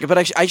 oh, like, but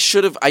I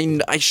should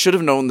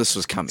have known this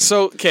was coming.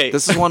 So, okay.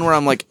 This is one where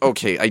I'm like,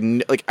 okay,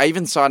 I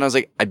even saw it and I was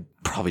like,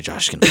 probably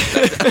Josh can make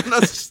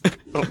that.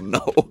 Oh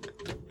no.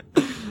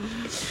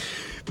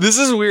 This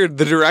is weird.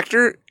 The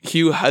director,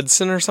 Hugh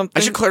Hudson or something?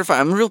 I should clarify,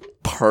 I'm a real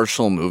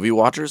partial movie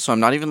watcher, so I'm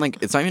not even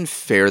like, it's not even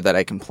fair that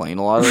I complain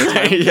a lot of the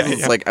time.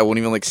 It's like, I won't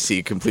even like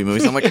see complete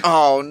movies. I'm like,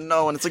 oh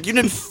no. And it's like, you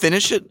didn't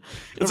finish it?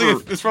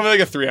 It's probably like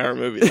a 3-hour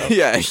movie though.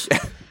 Yeah.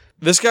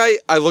 This guy,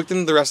 I looked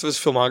into the rest of his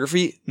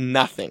filmography,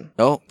 nothing.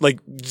 Oh.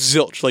 Like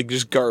zilch, like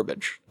just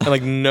garbage. And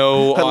like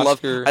no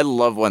Oscar. I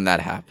love when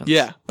that happens.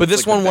 Yeah. But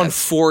this one won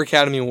 4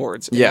 Academy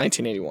Awards in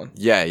 1981.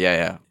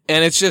 Yeah.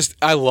 And it's just,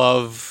 I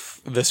love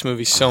this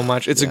movie so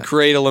much. It's a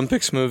great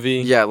Olympics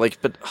movie. Yeah, like,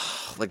 but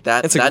like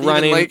that. It's like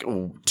running,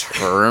 even, like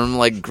term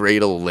like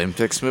great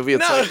Olympics movie.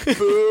 It's like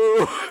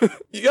boo.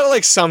 You gotta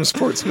like some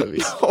sports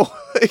movies. No,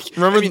 like,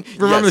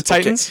 remember the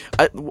Titans?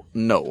 Okay.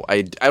 No,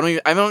 I don't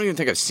even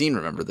think I've seen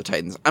Remember the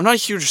Titans. I'm not a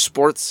huge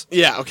sports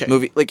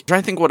movie. Like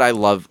trying to think what I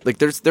love. Like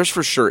there's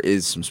for sure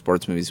is some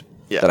sports movies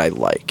that I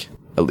like.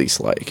 at least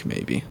like,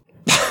 maybe.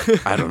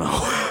 I don't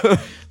know.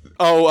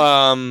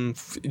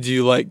 Do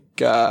you like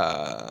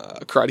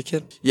Karate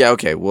Kid? Yeah,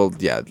 okay. Well,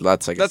 yeah,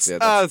 that's like that's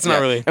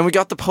not really. And we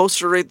got the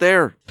poster right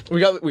there. We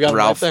got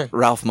Ralph right there.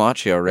 Ralph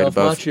Macchio Ralph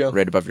Macchio.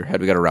 right above your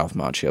head. We got a Ralph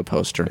Macchio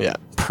poster. Yeah.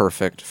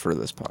 Perfect for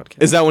this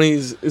podcast. Is that when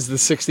is the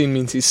 16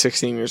 means he's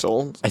 16 years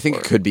old? I think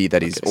it could be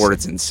that or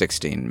it's in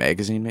 16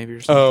 magazine maybe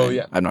or something. Oh,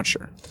 yeah. I'm not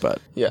sure, but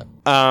yeah.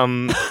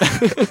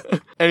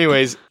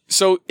 Anyways,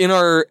 so in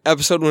our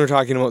episode when we were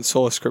talking about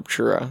Sola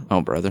Scriptura,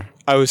 oh brother,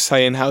 I was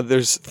saying how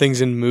there's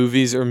things in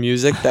movies or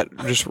music that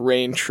just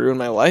reign true in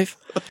my life.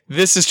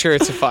 This is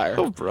Chariots of Fire.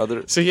 Oh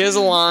brother. So he has a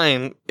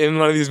line in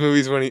one of these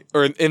movies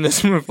in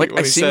this movie. Like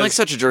I seem like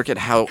such a jerk at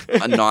how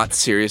not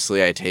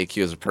seriously I take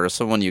you as a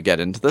person when you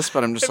get into this,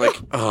 but I'm just like,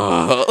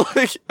 oh,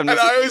 like,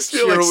 I always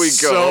feel like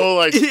so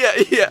like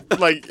yeah,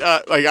 like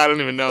I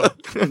don't even know.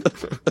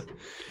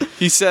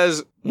 He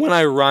says, "When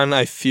I run,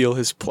 I feel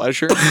his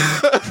pleasure,"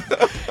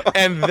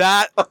 and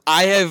that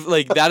I have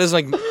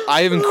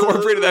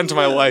incorporated that into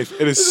my life.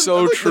 It is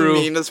so like true. The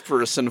meanest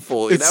person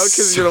fully now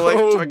because you're like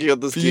talking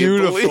about this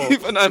beautiful. Deep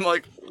belief, and I'm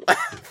like,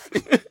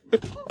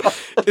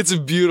 it's a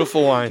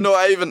beautiful line. No,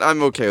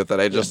 I'm okay with that.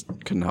 I just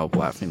couldn't help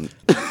laughing.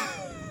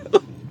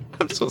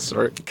 I'm so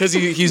sorry. Because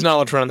he's not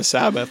allowed to run on the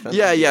Sabbath.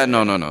 Yeah.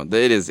 No.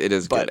 It is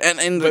good.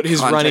 And but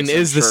his running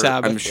is the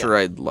Sabbath. I'm sure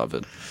I'd love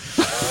it.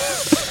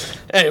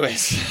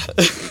 Anyways.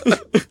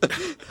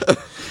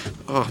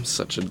 Oh, I'm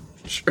such a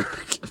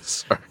jerk.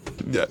 Sorry.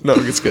 Yeah, no,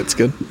 it's good. It's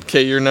good.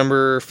 Okay, you're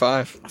number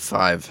 5.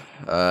 5.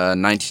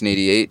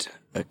 1988,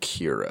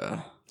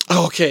 Akira.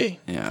 Oh, okay.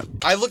 Yeah.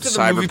 I looked at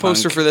the movie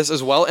poster for this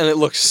as well, and it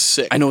looks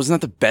sick. I know, isn't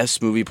that the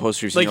best movie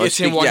poster you've seen? Like, it's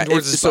him walking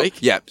towards his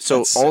bike? Yeah, so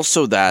that's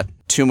also sick. That...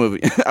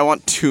 I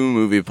want 2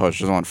 movie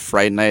posters. I want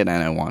Fright Night and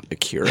I want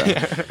Akira.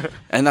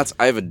 And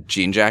I have a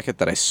jean jacket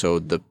that I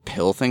sewed the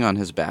pill thing on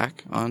his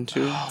back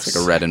onto. It's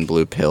like a red and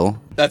blue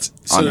pill. That's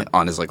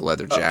on his like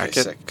leather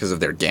jacket because of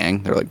their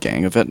gang. They're like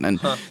gang of it.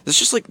 And it's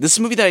just like this is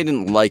a movie that I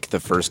didn't like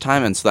the first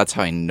time, and so that's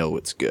how I know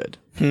it's good.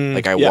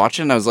 Like I watched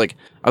it and I was like,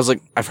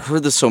 I've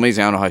heard this so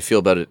amazing, I don't know how I feel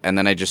about it. And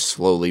then I just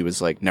slowly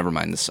was like, never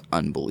mind, this is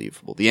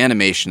unbelievable. The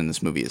animation in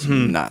this movie is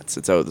nuts.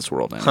 It's out of this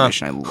world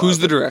animation. I love Who's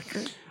the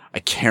director? I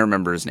can't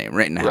remember his name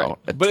right now.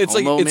 Right. But it's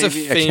like it's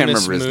maybe? a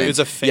famous movie. It's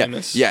a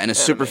famous and a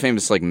super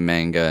famous like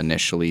manga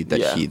initially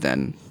that he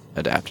then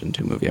adapted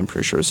into a movie. I'm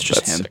pretty sure it's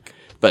just him. Sick.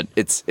 But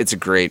it's a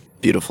great,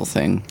 beautiful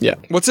thing. Yeah.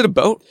 What's it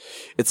about?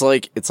 It's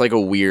like a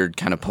weird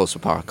kind of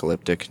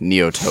post-apocalyptic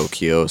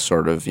Neo-Tokyo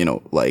sort of,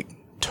 like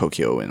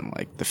Tokyo in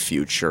like the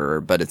future,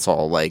 but it's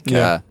all like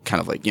kind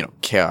of like,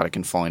 chaotic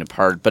and falling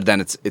apart. But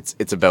then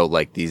it's about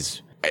like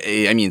these,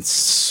 I mean,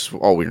 it's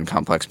all weird and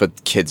complex,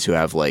 but kids who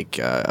have like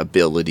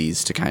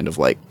abilities to kind of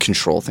like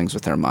control things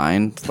with their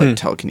mind, like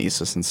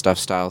telekinesis and stuff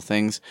style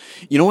things.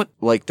 You know what?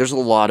 Like, there's a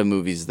lot of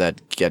movies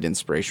that get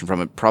inspiration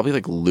from it. Probably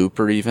like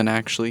Looper, even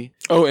actually.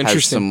 Oh,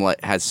 interesting.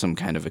 Has some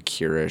kind of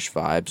Akira-ish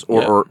vibes,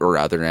 or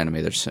other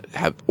anime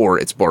that or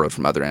it's borrowed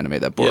from other anime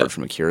that borrowed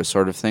from Akira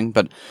sort of thing.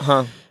 But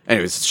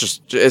anyways, it's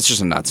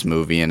just a nuts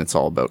movie, and it's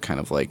all about kind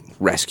of like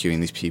rescuing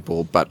these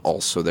people, but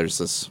also there's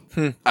this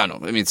I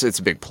don't know. I mean, it's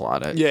a big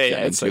plot.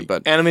 It's like,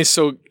 but anime's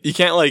so you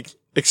can't like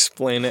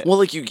explain it. Well,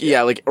 like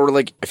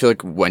I feel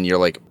like when you're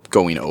like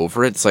going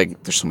over it, it's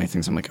like there's so many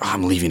things I'm like,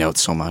 I'm leaving out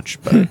so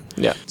much, but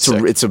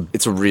it's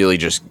a really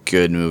just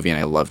good movie, and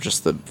I love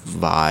just the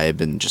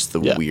vibe and just the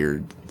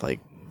weird like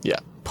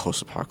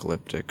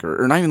post-apocalyptic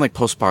or not even like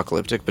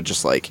post-apocalyptic, but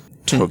just like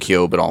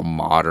Tokyo, but all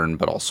modern,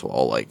 but also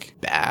all like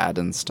bad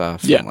and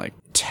stuff. And like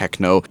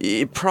techno,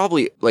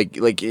 probably like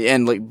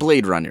and like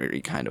Blade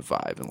Runner-y kind of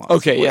vibe and lots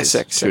of ways,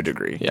 to a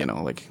degree.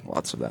 Like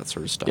lots of that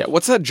sort of stuff. Yeah,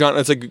 what's that genre?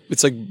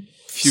 It's like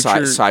future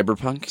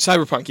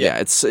cyberpunk. Yeah,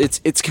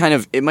 it's kind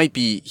of, it might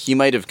be, he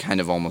might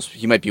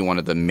be one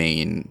of the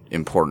main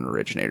important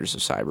originators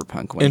of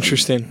cyberpunk when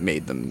he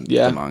made them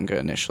the manga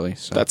initially.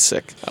 So that's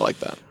sick. I like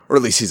that. Or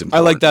at least he's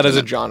important. I like that as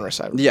a genre,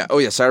 cyberpunk. Yeah. Oh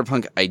yeah,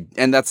 cyberpunk.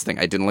 And that's the thing.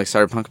 I didn't like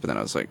cyberpunk, but then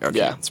I was like,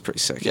 okay, it's pretty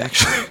sick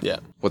actually. Yeah.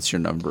 What's your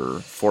number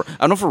 4? I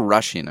don't know if we're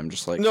rushing. I'm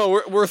just like,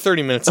 no, we're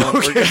 30 minutes in.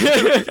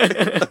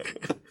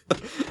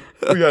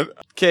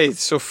 Okay,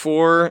 so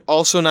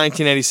also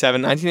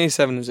 1987.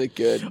 1987 is a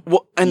good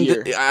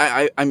year.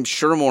 I'm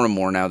sure more and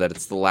more now that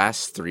it's the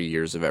last 3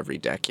 years of every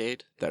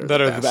decade that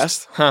are the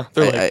best. Huh?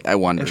 I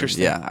wonder.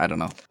 Yeah, I don't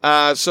know.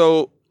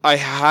 So I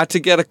had to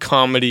get a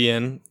comedy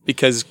in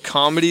because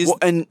comedies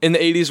in the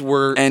 80s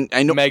were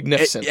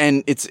magnificent.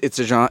 And it's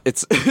a genre.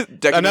 It's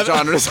decade of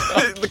genres.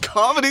 The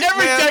comedies,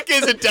 every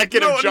decade is a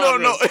decade of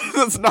genres. No,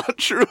 that's not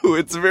true.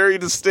 It's very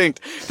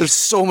distinct. There's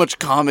so much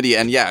comedy,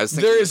 and I was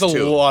thinking there is a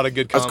lot of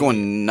good comedy. I was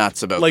going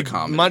nuts about the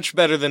comedy. Much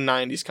better than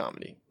 90s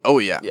comedy. Oh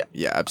yeah,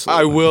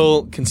 absolutely. I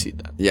will concede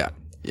that. Yeah.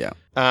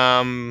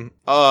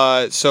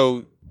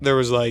 So there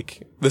was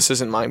like, this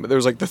isn't mine, but there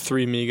was like the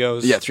Three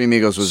Amigos. Yeah, Three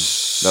Amigos was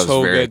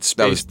so very good.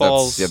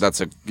 Spaceballs.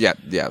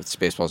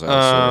 Spaceballs. I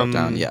also wrote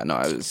down. Yeah, no,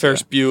 I was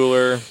Ferris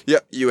Bueller. Yeah,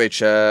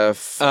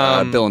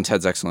 UHF. Bill and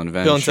Ted's Excellent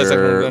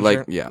Adventure.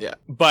 Like, yeah.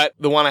 But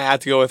the one I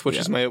had to go with, which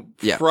is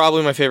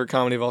probably my favorite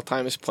comedy of all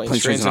time, is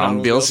Planes, Trains, and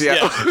Automobiles.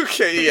 Yeah.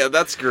 Okay. Yeah,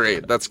 that's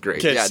great.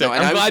 Okay, yeah, sick. no,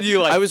 I'm glad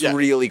you like. I was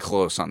really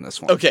close on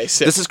this one. Okay,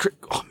 sick. This is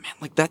oh man,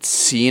 like that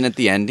scene at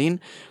the ending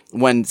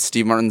when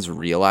Steve Martin's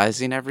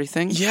realizing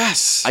everything.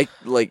 Yes, I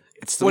like.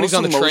 It's the when most he's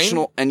on the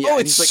emotional, train.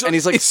 and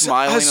he's like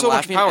smiling and so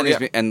laughing, power,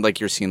 and like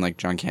you're seeing like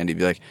John Candy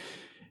be like,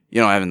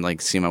 you know, I haven't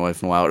like seen my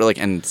wife in a while, or like,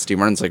 and Steve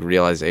Martin's like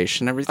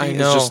realization, and everything. I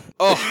know. Is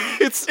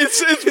just,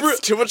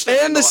 it's too much. To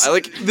handle. I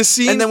like the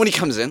scene, and then when he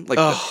comes in, like,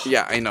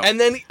 yeah, I know. And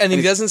then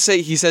he doesn't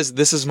say. He says,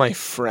 "This is my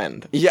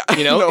friend." Yeah,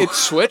 you know, it's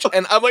Switch,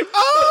 and I'm like,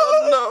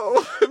 oh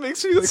no, it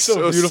makes me like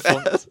so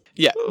beautiful. Sad.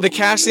 Yeah, the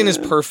casting is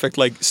perfect.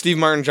 Like Steve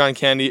Martin, John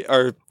Candy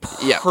are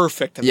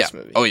perfect in this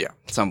movie. Oh yeah,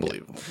 it's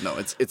unbelievable. No,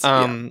 it's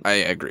I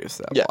agree with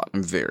that a lot.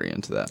 I'm very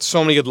into that.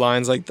 So many good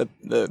lines, like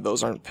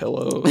those aren't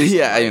pillows.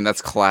 Yeah, I mean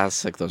that's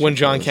classic. Those when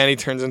John Candy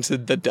turns into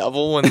the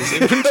devil when he's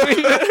in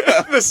between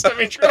the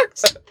semi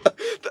trucks.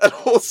 That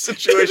whole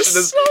situation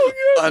is so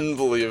good.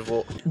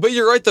 Unbelievable. But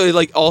you're right though. It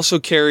like also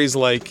carries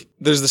like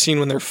there's the scene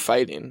when they're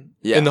fighting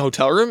in the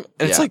hotel room,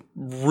 and it's like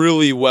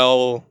really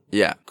well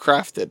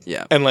crafted.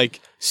 Yeah, and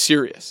like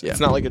serious. Yeah. It's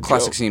not like a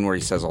classic joke. scene where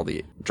he says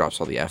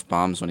drops all the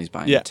F-bombs when he's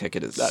buying the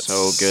ticket is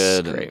so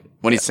good. Great.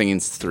 When he's singing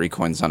 3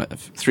 coins in a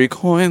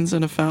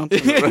fountain.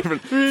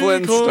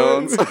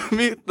 Flintstones.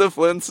 Meet the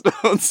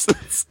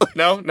Flintstones.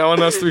 No one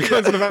knows 3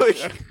 coins in a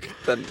fountain.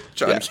 Then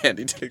John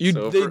Candy takes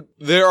over.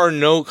 There are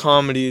no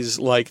comedies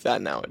like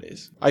that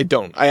nowadays. I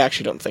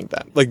actually don't think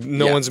that. Like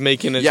no one's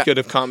making as good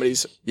of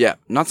comedies. Yeah,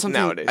 not something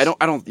nowadays. I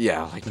don't.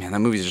 Yeah, like man, that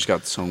movie's just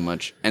got so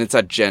much, and it's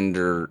that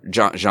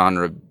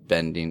genre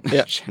bending.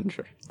 Yeah,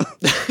 gender.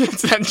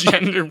 It's that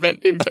gender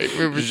bending type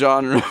movie.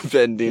 Genre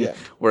bending,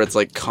 where it's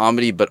like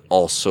comedy, but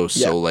also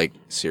so like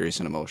serious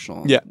and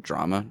emotional. Yeah,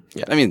 drama.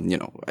 Yeah, I mean, you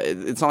know,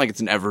 it's not like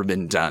it's never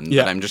been done.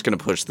 Yeah, but I'm just gonna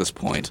push this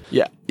point.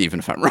 Yeah, even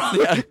if I'm wrong.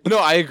 Yeah. No,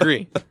 I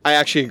agree. I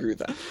actually agree with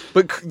that.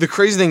 But the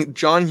crazy thing,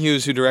 John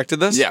Hughes, who directed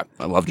this. Yeah,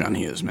 I love John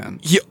Hughes, man.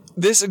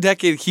 This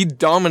decade, he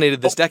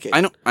dominated this decade. I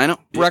know.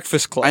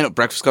 Breakfast Club. I know.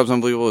 Breakfast Club's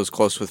unbelievable. It was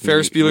close with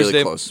Ferris Bueller's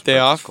really close. Day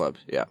Off. Club.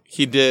 Yeah.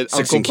 He did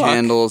 16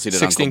 Candles. He did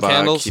 16 Uncle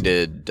Candles. Buck. He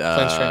did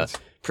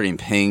Pretty in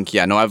Pink.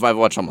 Yeah, no, I've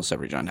watched almost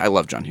every John. I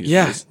love John Hughes.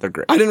 Yeah. Movies. They're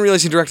great. I didn't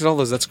realize he directed all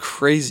those. That's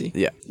crazy.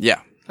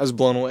 Yeah. I was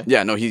blown away.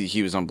 Yeah, no,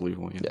 he was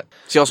unbelievable. Yeah.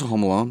 Is he also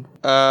Home Alone?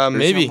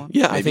 Maybe. Home Alone?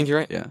 Yeah, maybe. I think you're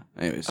right. Yeah.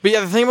 Anyways. But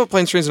yeah, the thing about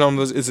Planes, Trains, and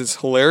Automobiles is it's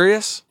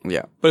hilarious.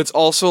 Yeah. But it's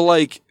also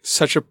like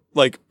such a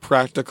like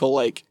practical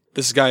like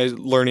this guy is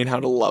learning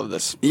how to love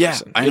this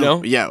person. I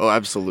know. Yeah, oh,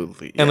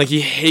 absolutely. Yeah. And like he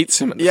hates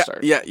him at the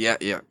start. Yeah.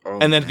 Oh,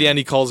 and then at the end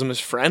he calls him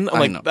his friend. I'm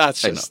like,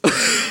 that's just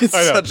it's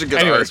such a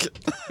good arc.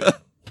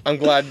 I'm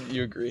glad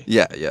you agree.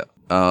 Yeah.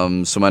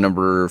 So my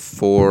number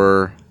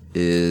 4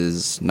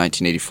 is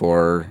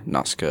 1984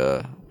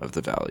 Nausicaa of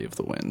the Valley of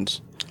the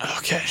Wind.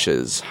 Okay. Which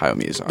is Hayao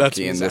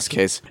Miyazaki in this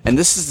case. And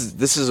this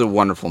is a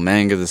wonderful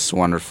manga, this is a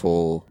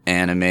wonderful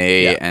anime,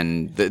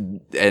 and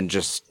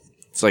just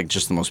it's like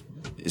just the most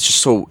it's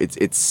just so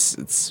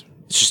it's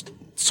just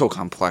so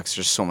complex.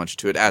 There's so much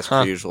to it. As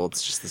per usual,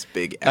 it's just this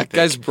big epic. That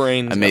guy's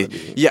brain's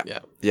amazing.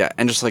 Yeah.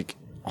 And just like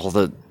all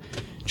the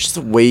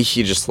way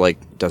he just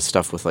like does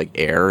stuff with like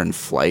air and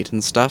flight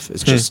and stuff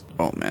is just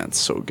oh man, it's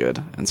so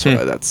good. And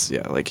so that's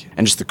like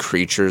and just the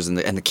creatures and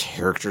the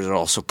characters are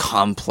also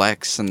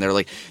complex, and they're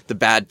like the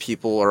bad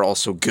people are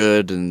also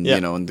good, and you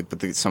know, and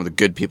some of the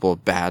good people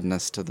have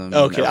badness to them.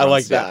 Okay, I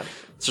like that.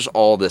 It's just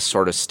all this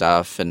sort of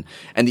stuff, and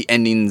the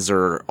endings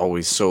are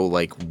always so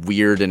like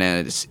weird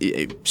and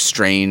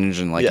strange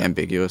and like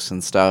ambiguous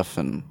and stuff.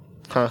 And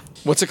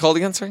what's it called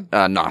again, sorry?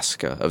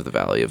 Nausicaa of the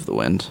Valley of the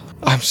Wind.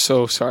 I'm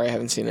so sorry I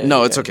haven't seen it.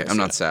 No, it's okay. I'm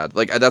not sad.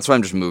 Like that's why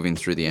I'm just moving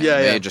through the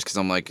anime, just because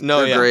I'm like,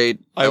 they're great.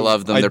 I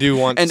love them. I do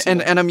want to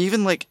and I'm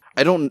even like,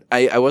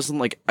 I wasn't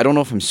like, I don't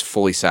know if I'm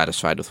fully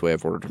satisfied with the way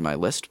I've ordered my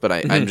list, but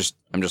I'm just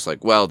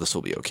like, well, this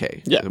will be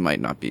okay. Yeah. It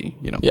might not be,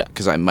 you know,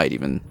 because I might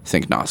even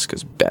think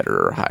Nausicaa's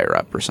better or higher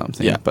up or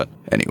something. Yeah. But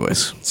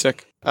anyways.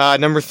 Sick.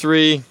 Number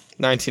 3.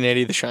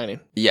 1980, The Shining.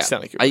 Yeah,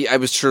 I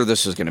was sure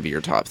this was going to be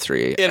your top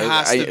 3. It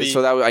has to be.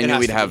 So I knew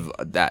we'd have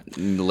that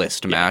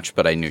list match,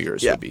 but I knew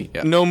yours would be.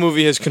 Yeah. No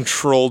movie has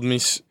controlled me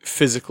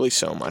physically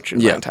so much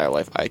in my entire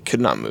life. I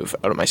could not move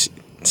out of my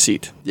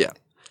seat. Yeah.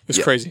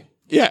 It's crazy.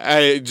 Yeah,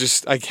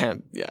 I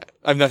can't. Yeah,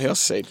 I have nothing else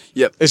to say.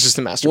 Yep. It's just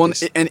a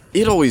masterpiece. And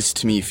it always,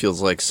 to me,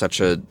 feels like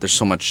there's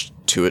so much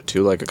to it,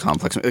 too, like a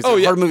complex. It's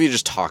a hard movie to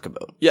just talk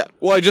about. Yeah.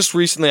 Well, I just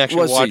recently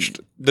actually watched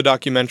the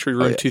documentary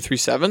Room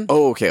 237.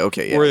 Oh, okay,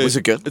 yeah. Was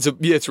it good?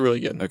 It's really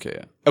good. Okay,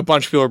 yeah. A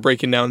bunch of people are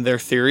breaking down their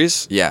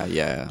theories.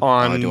 Yeah.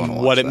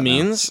 On what it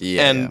means.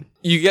 And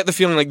you get the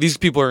feeling like these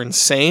people are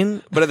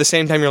insane, but at the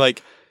same time, you're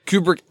like,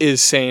 Kubrick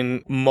is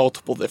saying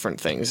multiple different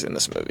things in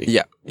this movie.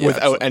 Yeah.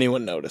 Without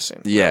anyone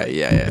noticing. Yeah.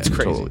 It's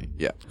crazy. Totally.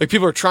 Yeah. Like,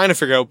 people are trying to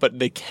figure out, but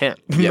they can't.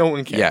 No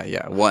one can.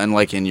 Yeah. Well, and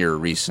like in your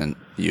recent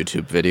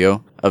YouTube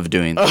video of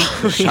doing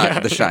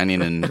The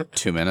Shining in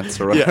 2 minutes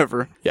or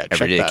whatever. Yeah,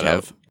 Everyday check that Kev.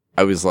 out.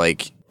 I was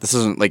like, this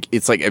isn't like,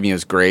 it's like, I mean, it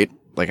was great.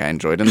 Like, I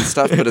enjoyed it and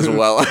stuff, but as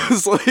well, I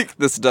was like,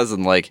 this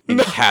doesn't, like,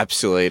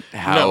 encapsulate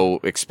how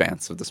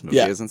expansive this movie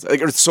is. And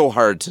like, it's so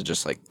hard to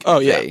just, like,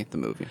 convey the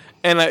movie.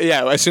 And,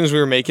 as soon as we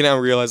were making it, I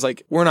realized,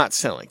 like, we're not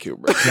selling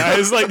Kubrick,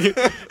 guys. Like,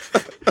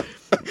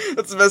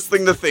 that's the best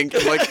thing to think,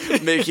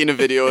 like, making a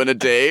video in a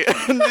day.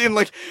 And being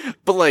like,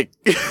 but, like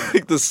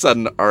the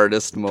sudden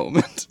artist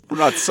moment. We're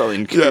not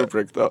selling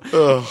Kubrick, though.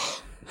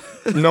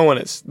 Ugh. No one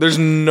is. There's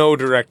no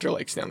director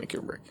like Stanley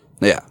Kubrick.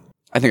 Yeah.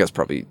 I think that's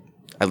probably...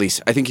 At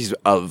least, I think he's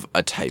of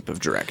a type of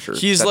director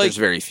that there's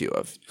very few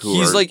of.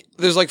 There's like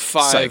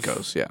 5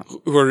 psychos,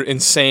 who are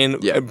insane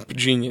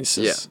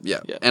geniuses.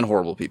 Yeah, and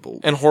horrible people.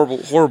 And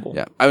horrible.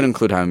 Yeah, I would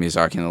include Hayao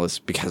Miyazaki in the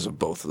list because of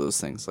both of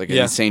those things. Like, an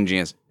insane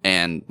genius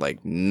and,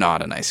 like,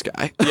 not a nice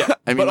guy. Yeah,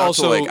 I mean, but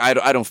also, like,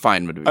 I don't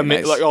find him to be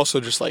nice. Like, also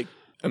just, like,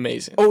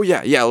 amazing. Oh,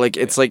 yeah, like,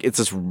 it's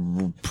this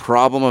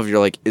problem of, you're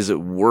like, is it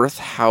worth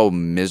how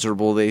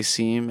miserable they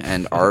seem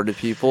and are to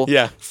people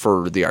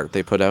for the art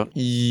they put out?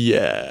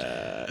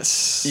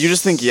 Yes. You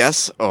just think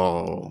yes?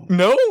 Oh.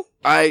 No?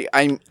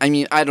 I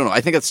mean, I don't know. I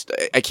think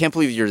I can't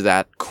believe you're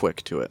that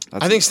quick to it.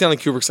 I think Stanley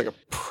Kubrick's like a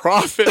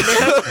prophet,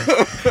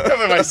 man.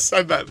 Have I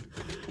said that?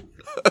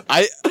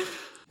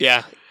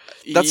 Yeah.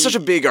 That's such a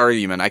big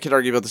argument. I could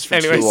argue about this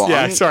for too long.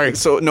 Yeah, sorry.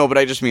 So, no, but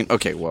I just mean,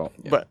 okay, well.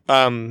 Yeah. But,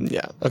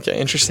 okay,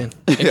 interesting.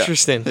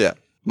 Interesting. Yeah.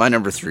 My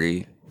number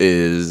 3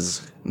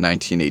 is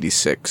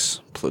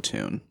 1986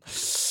 Platoon.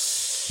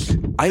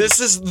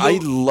 I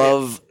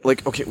love,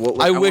 like, okay, well.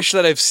 Like, I wish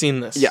that I've seen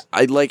this. Yeah,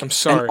 I'm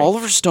sorry. And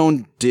Oliver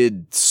Stone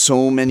did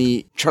so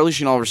many, Charlie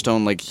Sheen, Oliver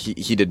Stone, like,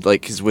 he did,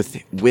 like, because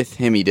with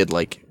him, he did,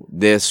 like,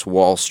 this,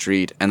 Wall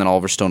Street, and then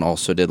Oliver Stone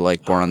also did,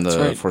 like, Born on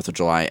the 4th of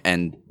July,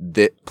 and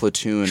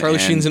Platoon. Charlie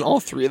Sheen's in all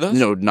 3 of those?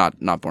 No,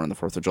 not Born on the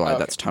 4th of July,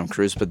 that's Tom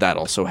Cruise, but that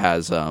also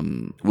has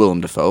Willem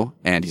Dafoe,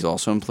 and he's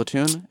also in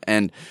Platoon,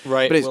 and...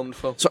 Right, Willem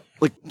Dafoe. So,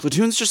 like,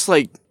 Platoon's just,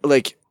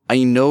 like...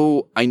 I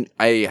know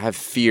I have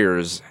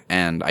fears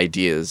and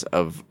ideas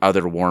of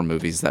other war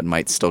movies that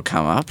might still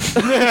come up,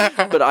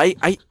 but I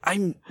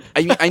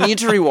need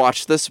to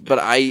rewatch this. But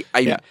I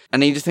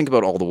need to think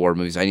about all the war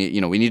movies. We need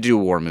to do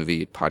a war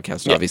movie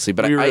podcast, obviously.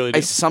 But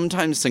I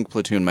sometimes think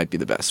Platoon might be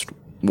the best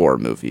war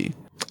movie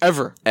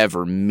ever,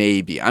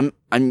 maybe.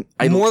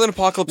 More than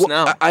Apocalypse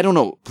Now. I don't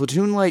know.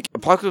 Platoon, like,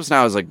 Apocalypse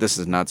Now is like, this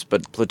is nuts,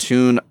 but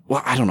Platoon,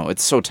 well, I don't know.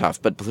 It's so tough.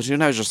 But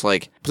Platoon, I was just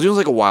like, Platoon was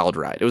like a wild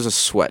ride. It was a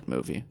sweat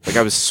movie. Like,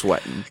 I was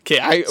sweating.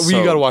 Okay, we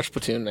gotta watch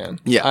Platoon, man.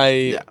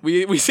 Yeah.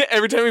 We say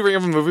every time we bring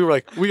up a movie, we're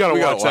like, we gotta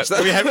watch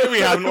that. We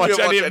haven't watched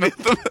any of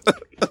them.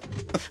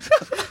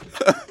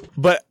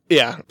 But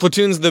yeah,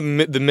 Platoon's the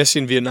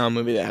missing Vietnam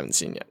movie that I haven't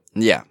seen yet.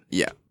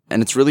 Yeah.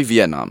 And it's really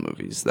Vietnam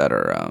movies that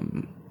are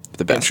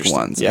the best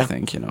ones, I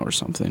think, or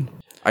something.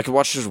 I could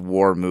watch just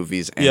war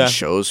movies and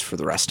shows for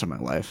the rest of my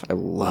life. I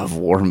love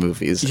war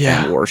movies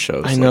and war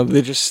shows. I know,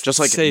 they just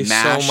like say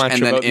MASH, so much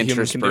and then about the human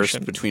interspersed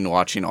condition. between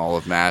watching all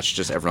of MASH,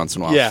 just every once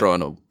in a while throw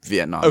in a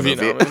Vietnam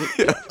movie.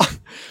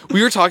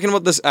 We were talking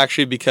about this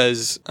actually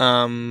because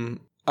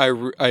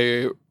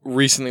I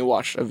recently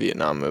watched a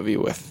Vietnam movie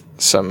with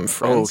some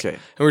friends. Oh, okay.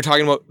 And we were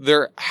talking about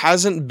there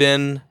hasn't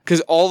been,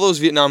 because all those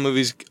Vietnam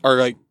movies are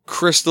like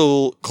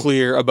crystal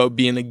clear about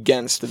being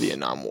against the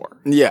Vietnam War.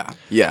 Yeah.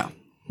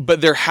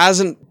 But there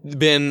hasn't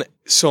been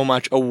so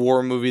much a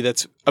war movie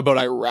that's about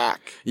Iraq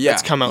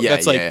that's come out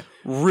that's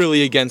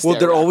really against. Well,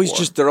 the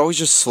Iraq they're always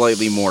just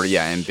slightly more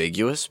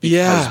ambiguous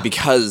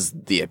because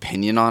the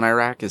opinion on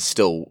Iraq is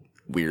still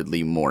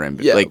weirdly more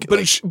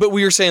ambiguous. But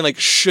we were saying, like,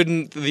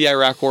 shouldn't the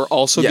Iraq War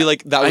also be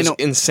like that was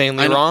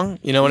insanely wrong?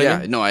 You know what I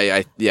mean? No,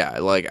 I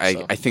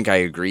think I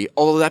agree.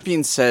 Although that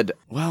being said,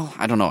 well,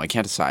 I don't know. I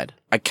can't decide.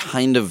 I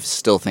kind of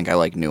still think I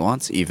like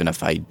nuance, even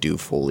if I do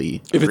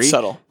fully agree. If it's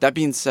subtle. That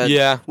being said,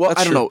 well,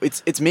 I don't know.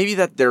 It's maybe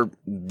that the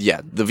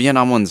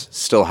Vietnam ones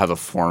still have a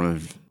form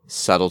of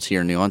subtlety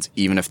or nuance,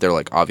 even if they're,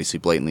 like, obviously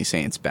blatantly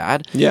saying it's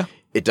bad. Yeah.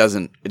 It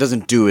doesn't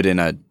do it in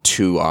a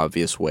too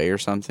obvious way or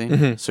something.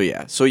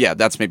 Mm-hmm. So yeah,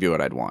 that's maybe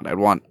what I'd want. I'd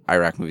want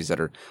Iraq movies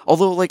that are,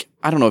 although, like,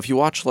 I don't know, if you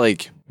watch,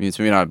 like, I mean, it's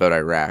maybe not about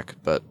Iraq,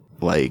 but,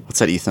 like, what's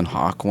that Ethan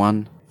Hawke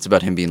one? It's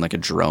about him being, like, a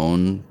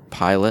drone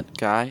pilot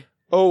guy.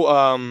 Oh,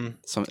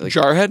 something like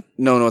Jarhead?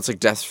 No, it's like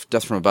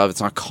Death from Above. It's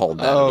not called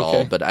that at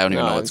all, but I don't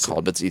even know what it's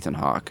called. But it's Ethan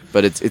Hawke.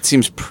 But it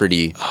seems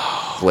pretty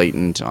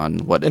blatant on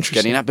what it's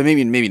getting at. But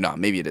maybe not.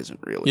 Maybe it isn't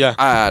really. Yeah.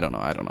 I don't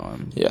know.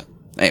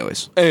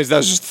 Anyways, that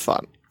was just a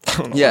thought.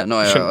 Yeah, no,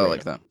 I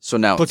like that. So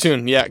now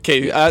Platoon,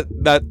 okay, I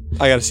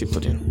gotta see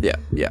Platoon.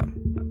 Yeah.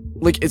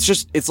 Like,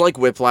 it's like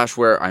Whiplash,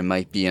 where I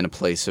might be in a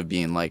place of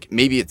being like,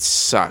 maybe it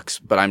sucks,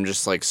 but I was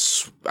just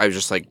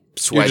like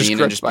sweating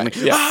and just being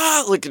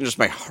like, and just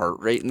my heart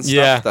rate and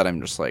stuff that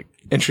I'm just like,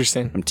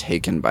 interesting. I'm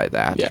taken by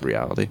that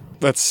reality.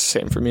 That's the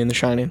same for me in The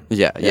Shining.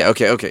 Yeah.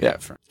 Okay.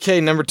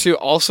 Okay, number 2.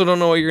 Also don't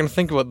know what you're going to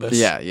think about this.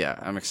 Yeah.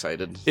 I'm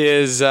excited.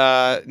 Is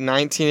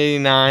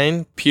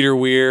 1989, Peter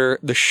Weir,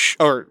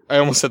 or I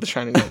almost said The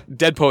Shining,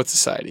 Dead Poets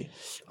Society.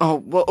 Oh,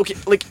 well, okay,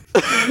 like,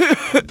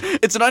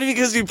 it's not even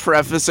because you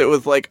preface it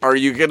with, like, are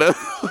you gonna,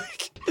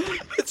 like,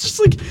 it's just,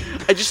 like,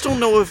 I just don't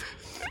know if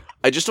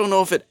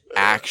it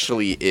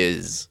actually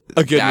is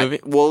a good movie.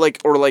 Well, like,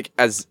 or, like,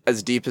 as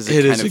deep as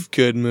it kind is of a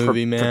good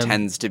movie, man.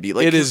 pretends to be.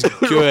 Like, it is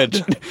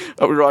good.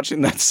 I was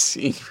watching that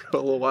scene a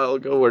little while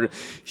ago where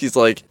he's,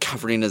 like,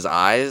 covering his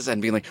eyes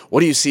and being like, what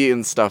do you see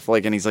and stuff,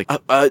 like, and he's like,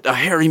 a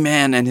hairy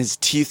man and his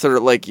teeth are,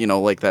 like, you know,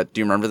 like that.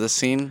 Do you remember this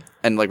scene?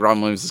 And like Robin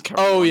Williams is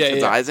covering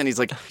his eyes, and he's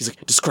like,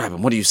 describe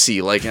him. What do you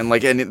see? Like, and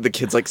the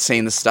kid's like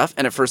saying this stuff,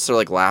 and at first they're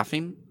like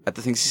laughing at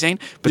the things he's saying,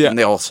 but then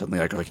they all suddenly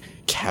are like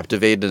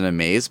captivated and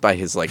amazed by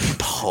his like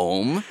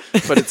poem.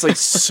 But it's like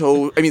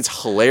so. I mean,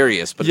 it's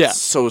hilarious, but it's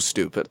so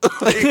stupid.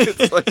 Like,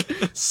 it's like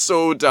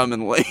so dumb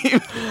and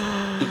lame.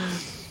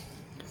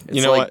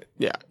 You know what?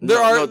 Yeah,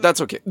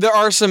 that's okay. There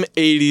are some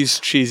 '80s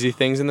cheesy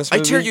things in this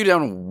movie. I tear you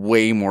down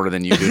way more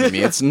than you do to me.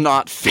 It's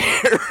not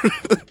fair.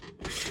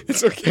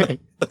 It's okay.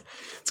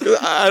 It's 'cause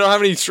I don't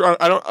have any strong.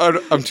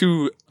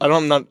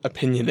 I'm not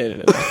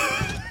opinionated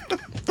enough.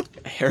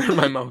 Hair in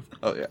my mouth.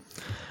 Oh yeah.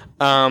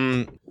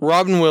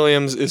 Robin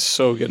Williams is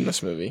so good in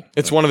this movie.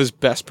 It's one of his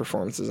best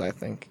performances, I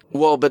think.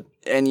 Well,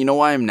 and you know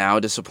why I'm now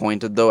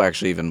disappointed, though?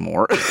 Actually, even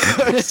more.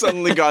 I've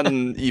suddenly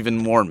gotten even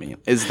more mean.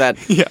 Is that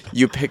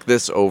you pick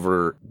this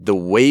over the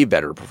way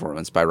better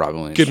performance by Robin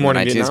Williams? Good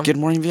Morning Vietnam. Good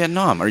Morning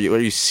Vietnam. Are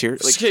you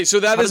serious? Like, okay, so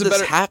that how is did a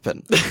better. This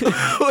happen?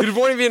 Good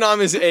Morning Vietnam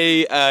is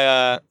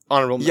a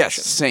honorable mention. Yes,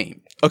 same.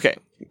 Okay,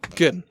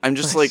 good. I'm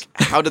just like,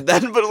 how did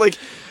that? But like,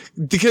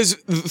 because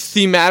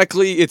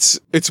thematically,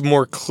 it's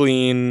more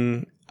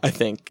clean. I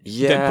think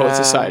than Poet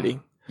Society.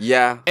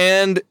 Yeah,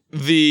 and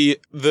the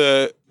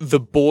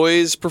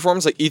boys'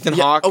 performance, like Ethan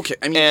Hawke. Okay,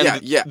 I mean,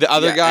 the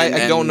other guy,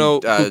 I don't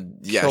know.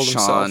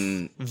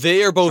 Sean.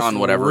 They are both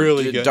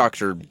really good.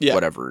 Doctor,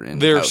 whatever.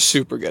 They're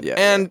super good. Yeah,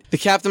 and the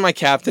Captain, My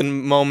Captain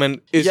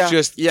moment is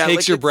just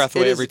takes your breath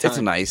away every time. It's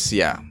nice.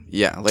 Yeah.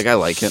 Like I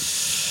like it.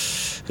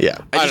 Yeah,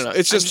 I don't know.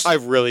 It's just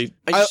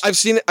I've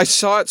seen it. I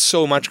saw it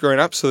so much growing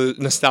up, so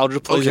nostalgia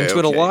plays into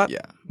it a lot.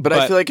 Yeah, but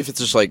I feel like if it's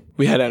just like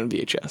we had it on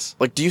VHS.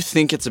 Like, do you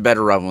think it's a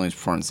better Robin Williams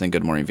performance than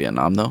Good Morning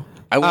Vietnam, though?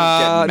 I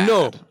won't get mad.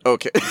 No.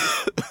 Okay.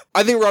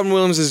 I think Robin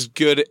Williams is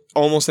good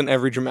almost in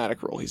every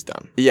dramatic role he's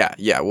done. Yeah.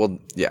 Well,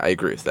 I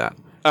agree with that.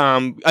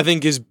 I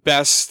think his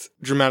best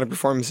dramatic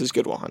performance is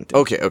Good Will Hunting.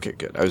 Okay,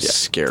 good. I was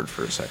scared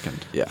for a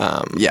second.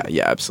 Yeah.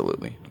 Yeah,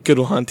 absolutely. Good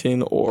Will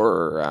Hunting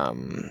or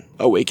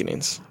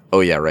Awakenings. Oh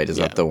yeah, right. Is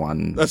that the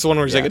one? That's the one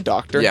where he's like a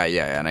doctor.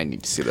 Yeah, and I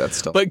need to see that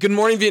still. But Good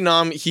Morning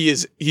Vietnam,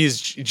 he's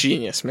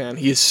genius, man.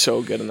 He is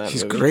so good in that movie.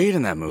 He's great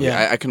in that movie.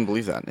 Yeah. I couldn't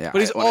believe that. Yeah.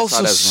 But he's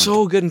also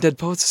so good in Dead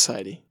Poets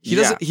Society. He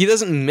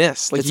doesn't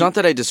miss. Like, it's not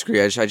that I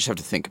disagree. I just have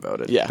to think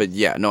about it. Yeah. But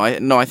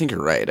I think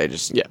you're right.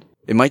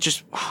 It might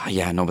just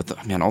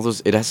but all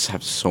those, it has to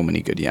have so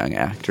many good young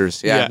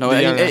actors.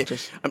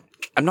 Actors.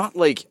 I'm not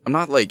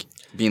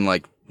being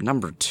like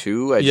number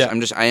 2.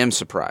 I am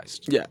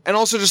surprised. Yeah, and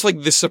also just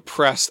like the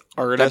suppressed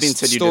artist. That being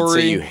said, you did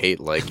say you hate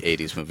like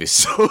 80s movies,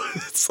 so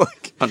it's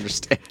like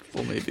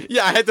understandable maybe.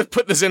 Yeah, I had to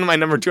put this in my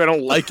number 2. I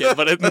don't like it,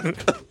 but I'm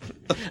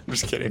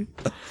just kidding.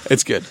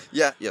 It's good.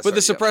 Yeah, but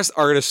the suppressed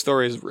artist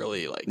story is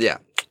really like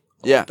that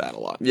a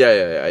lot.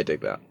 Yeah, I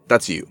dig that.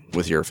 That's you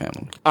with your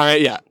family.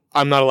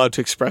 I'm not allowed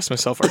to express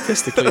myself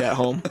artistically at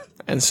home,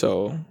 and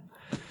so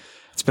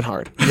it's been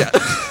hard. Yeah.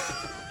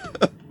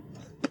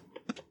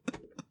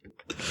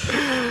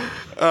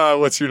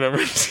 What's your number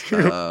 2?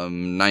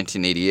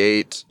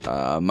 1988,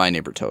 My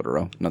Neighbor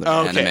Totoro, another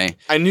anime.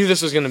 I knew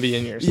this was going to be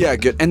in yours. Yeah,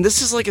 good. And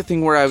this is like a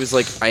thing where I was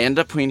like, I end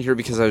up putting here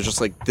because I was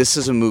just like, this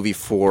is a movie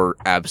for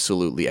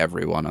absolutely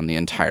everyone on the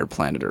entire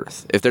planet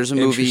Earth. If there's a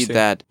movie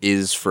that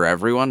is for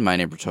everyone, My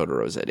Neighbor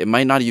Totoro is it. It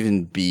might not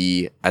even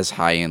be as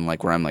high in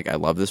like where I'm like, I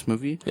love this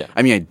movie. Yeah.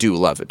 I mean, I do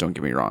love it, don't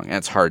get me wrong. And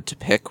it's hard to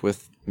pick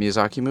with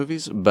Miyazaki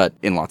movies, but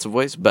in lots of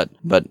ways. But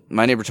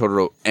My Neighbor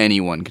Totoro,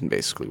 anyone can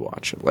basically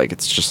watch it. Like,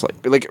 it's just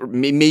like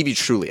maybe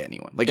truly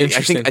anyone. Like, I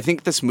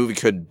think this movie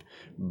could,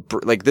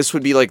 like, this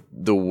would be like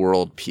the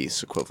world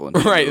peace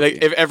equivalent. Right. Like,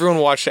 if everyone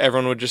watched it,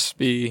 everyone would just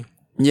be.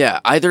 Yeah,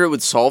 either it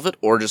would solve it,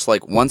 or just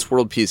like once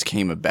world peace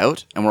came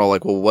about, and we're all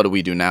like, well, what do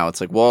we do now?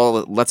 It's like,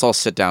 well, let's all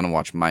sit down and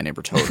watch My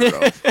Neighbor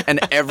Totoro, and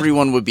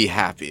everyone would be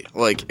happy.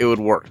 Like, it would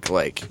work.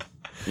 Like,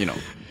 you know.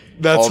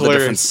 That's all hilarious. The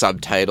different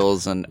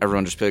subtitles, and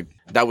everyone just be like,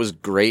 that was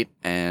great,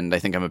 and I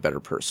think I'm a better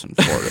person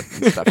for it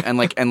and stuff. And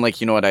like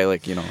you know what, I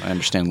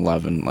understand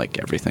love and like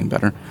everything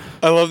better.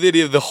 I love the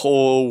idea of the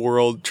whole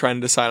world trying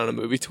to decide on a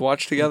movie to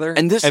watch together.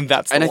 And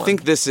I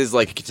think this is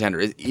like a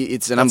contender.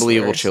 It's an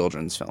unbelievable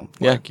children's film.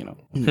 Like,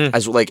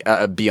 as like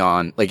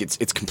beyond, like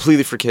it's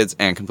completely for kids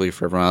and completely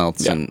for everyone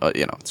else, and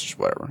it's just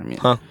whatever. I mean,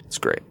 it's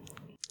great.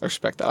 I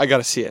respect that. I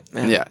gotta see it.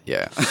 Man.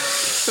 Yeah.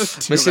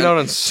 Missing out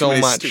on so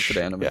much. Stupid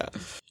anime. Yeah.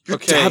 Your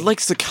dad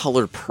likes the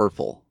color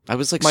purple. I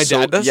was like, my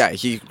dad does? Yeah,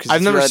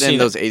 I've never seen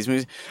those 80s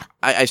movies.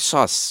 I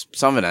saw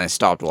some of it and I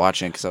stopped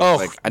watching because I was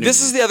like,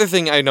 this is the other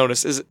thing I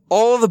noticed is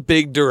all of the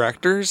big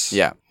directors.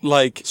 Yeah.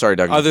 Like, sorry,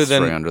 Doug. Other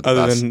than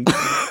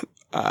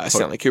bus.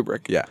 Stanley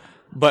Kubrick. Yeah.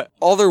 But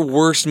all their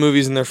worst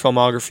movies in their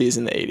filmography is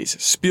in the 80s.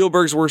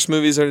 Spielberg's worst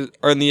movies are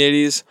in the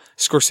 80s.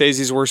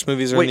 Scorsese's worst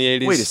movies are in the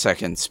 80s. Wait a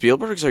second.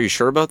 Spielberg's, are you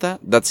sure about that?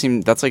 That's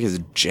like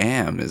his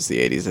jam is the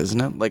 80s, isn't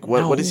it? Like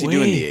what does he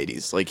do in the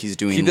 80s? Like he's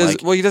doing he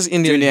does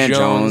Indiana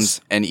Jones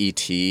and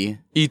E.T.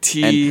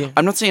 E.T. And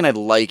I'm not saying I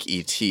like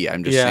E.T.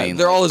 I'm just saying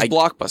they're all his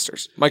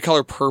blockbusters. My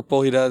Color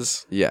Purple he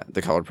does. Yeah,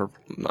 The Color Purple.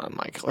 Not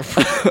My Color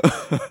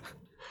Purple.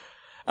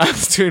 I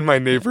was doing My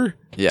Neighbor.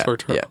 Yeah,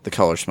 The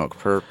Color Smoke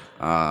Perp.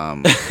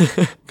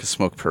 Because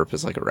Smoke Perp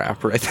is like a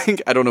rapper, I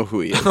think. I don't know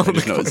who he is. I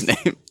just know his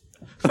name.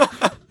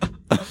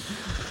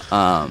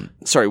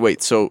 Sorry,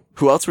 wait. So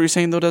who else were you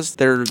saying though does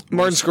their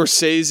Martin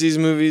Scorsese's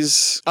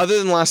movies? Other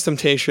than Last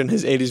Temptation,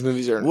 his 80s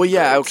movies are. Well,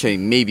 yeah, okay,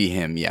 maybe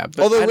him, yeah. But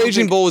although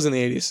Raging Bull was in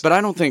the 80s. But I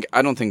don't think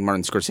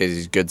Martin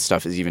Scorsese's good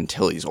stuff is even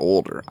till he's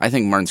older. I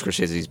think Martin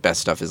Scorsese's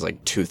best stuff is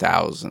like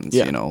 2000s.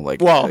 You know, like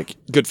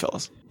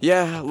Goodfellas.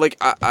 Yeah, like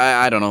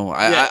I don't know.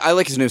 I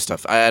like his new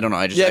stuff. I don't know.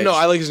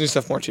 I like his new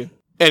stuff more too.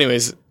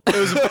 Anyways,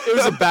 it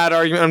was a bad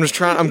argument.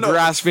 I'm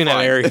grasping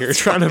at air here,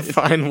 trying to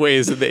find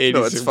ways that the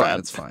 80s are bad.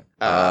 It's fine.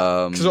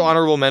 So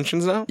honorable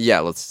mentions now?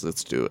 Yeah, let's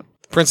do it.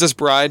 Princess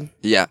Bride.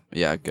 Yeah,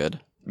 good.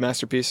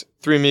 Masterpiece.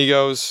 Three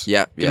Amigos.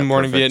 Yeah. Good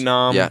Morning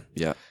Vietnam.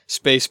 Yeah.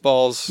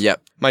 Spaceballs.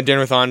 Yep. My Dinner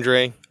with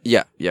Andre.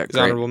 Yeah. Great,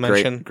 honorable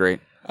mention. Great.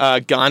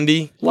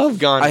 Gandhi. Love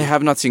Gandhi. I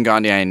have not seen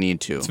Gandhi. I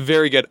need to. It's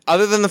very good.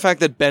 Other than the fact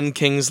that Ben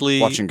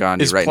Kingsley watching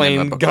Gandhi is right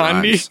playing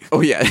Gandhi.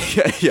 Oh yeah,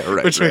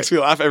 right. Which makes me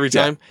laugh every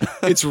time.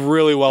 It's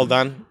really well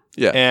done.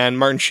 Yeah. And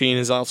Martin Sheen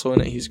is also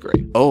in it. He's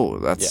great. Oh,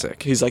 that's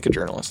sick. He's like a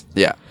journalist.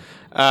 Yeah.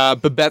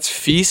 Babette's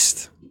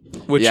Feast,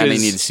 which is I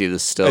need to see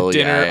this still. A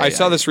dinner. Yeah, I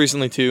saw this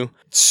recently too.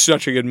 It's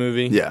such a good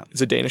movie. Yeah.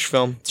 It's a Danish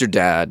film. It's your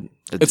dad.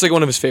 It's like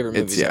one of his favorite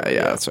movies. Yeah,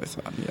 that's what I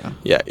thought. Yeah.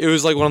 Yeah, it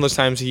was like one of those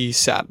times he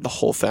sat the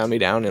whole family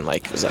down and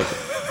like was like,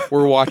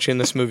 we're watching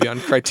this movie on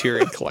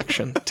Criterion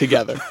Collection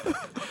together.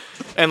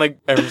 And like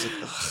everyone's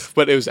like, ugh.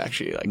 But it was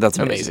actually like that's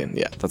amazing.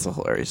 Yeah. That's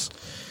hilarious.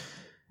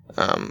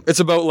 It's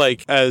about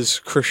like as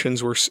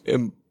Christians we're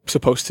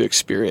supposed to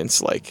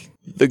experience like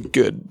the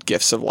good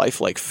gifts of life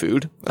like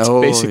food. That's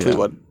basically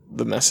what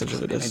the message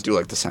of it is. I do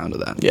like the sound of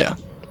that. Yeah.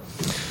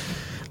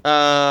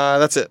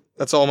 That's it.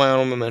 That's all my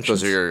honorable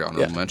mentions. Those are your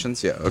honorable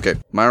mentions? Yeah. Okay.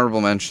 My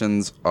honorable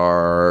mentions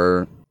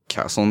are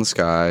Castle in the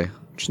Sky,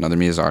 which is another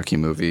Miyazaki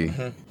movie.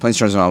 Planes,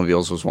 Trains, and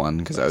Automobiles was one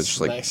because I was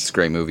just like, it's a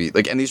great movie.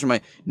 Like, and these are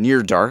my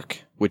Near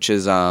Dark, which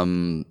is I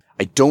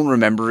don't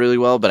remember really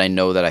well, but I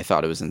know that I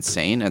thought it was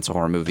insane. It's a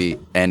horror movie,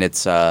 and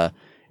it's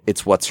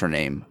what's her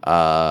name?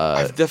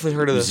 I've definitely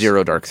heard of this.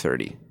 Zero Dark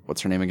 30.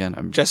 What's her name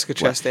again? Jessica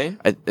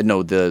Chastain?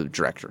 No, the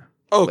director.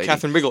 Oh,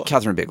 Catherine Bigelow.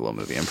 Catherine Bigelow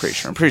movie. I'm pretty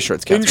sure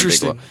it's Catherine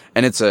Bigelow.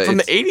 And it's from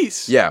the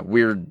 80s. Yeah,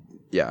 weird.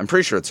 Yeah, I'm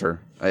pretty sure it's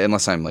her.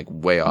 Unless I'm like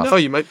way off. No,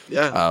 you might.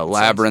 Yeah.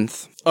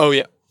 Labyrinth. Oh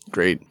yeah.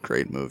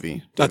 Great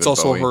movie. That's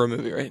also a horror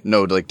movie, right?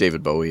 No, like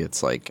David Bowie.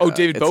 It's like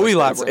David Bowie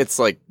Labyrinth. It's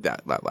like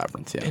that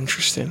Labyrinth. Yeah.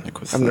 Interesting.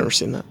 I've never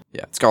seen that.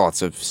 Yeah, it's got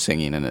lots of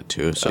singing in it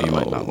too, so you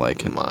might not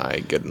like it.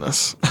 My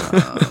goodness.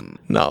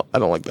 No, I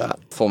don't like that.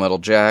 Full Metal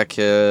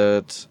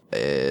Jacket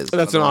is.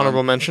 That's an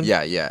honorable mention.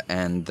 Yeah,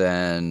 and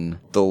then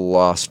The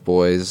Lost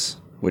Boys,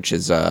 which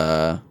is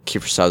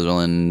Kiefer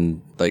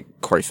Sutherland, like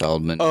Corey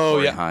Feldman.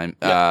 Corey Haim,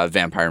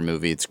 vampire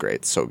movie. It's great.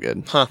 It's so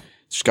good. Huh.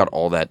 It's just got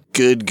all that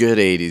good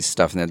 80s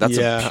stuff in there. That's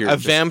a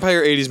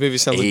vampire 80s movie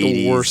sounds like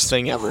the worst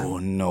thing ever. Oh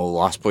no,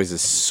 Lost Boys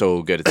is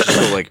so good. It's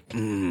so like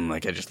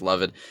I just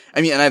love it.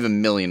 I mean, and I have a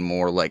million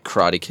more like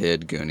Karate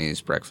Kid,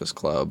 Goonies, Breakfast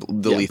Club,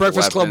 Lethal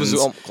Breakfast Weapons.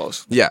 Club was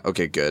close. Yeah,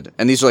 okay, good.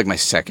 And these are like my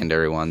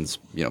secondary ones.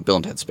 You know, Bill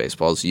and Ted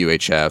Spaceballs,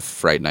 UHF,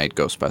 Fright Night,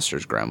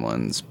 Ghostbusters,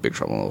 Gremlins, Big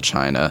Trouble in Little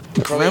China.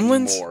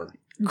 Gremlins?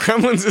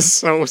 Gremlins is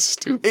so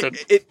stupid.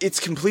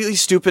 It's completely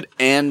stupid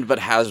but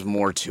has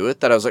more to it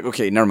that I was like,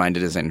 okay, never mind.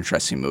 It is an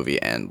interesting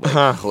movie and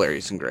like,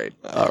 hilarious and great.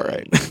 All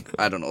right.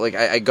 I don't know. Like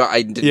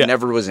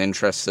never was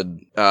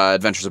interested.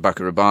 Adventures of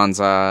Buckaroo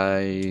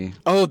Banzai.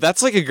 Oh,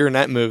 that's like a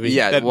Gurnett movie.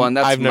 Yeah,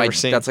 I've never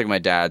seen. That's like my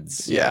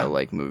dad's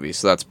like movie.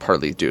 So that's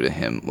partly due to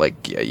him.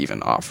 Like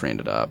even offering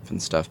it up and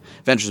stuff.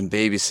 Adventures in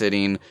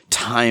Babysitting,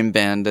 Time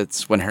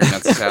Bandits, When Harry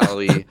Met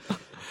Sally.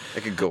 I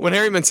could go. When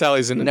Harry Met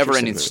Sally's in a Never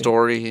Ending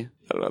Story.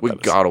 We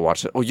gotta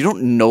watch it. Oh, you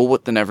don't know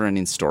what the Never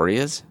Ending Story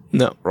is?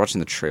 No. We're watching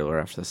the trailer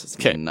after this.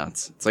 It's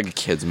nuts. It's like a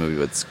kid's movie,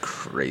 but it's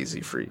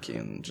crazy freaky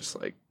and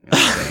just like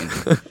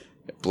insane.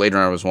 Blade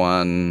Runner was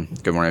one.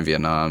 Good Morning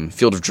Vietnam.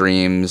 Field of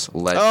Dreams.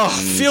 Legends.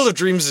 Oh, Field of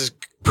Dreams is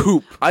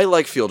poop. I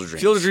like Field of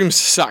Dreams. Field of Dreams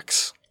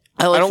sucks.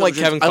 I don't like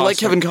Kevin Costner. I like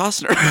Kevin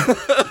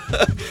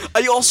Costner.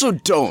 I also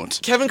don't.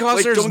 Kevin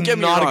Costner is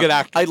not a good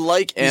actor. I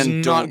like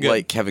and don't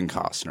like Kevin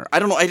Costner. I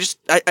don't know.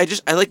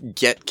 I like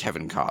get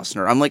Kevin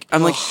Costner. I'm like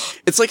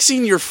it's like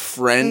seeing your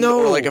friend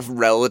or like a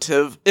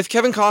relative if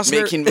Kevin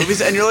Costner making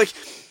movies and you're like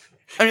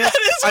I mean,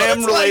 I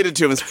am related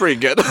to him. It's pretty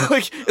good.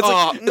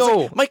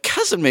 My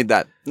cousin made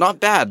that. Not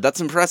bad. That's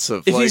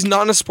impressive. If he's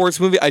not in a sports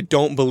movie, I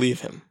don't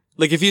believe him.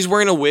 Like, if he's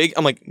wearing a wig,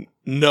 I'm like,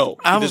 no.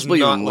 I almost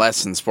believe him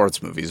less in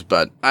sports movies,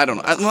 but I don't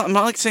know. I'm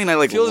not like saying I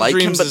like him, but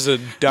maybe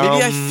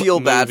I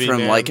feel bad for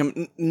him, like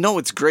him. No,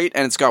 it's great,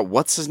 and it's got,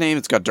 what's his name?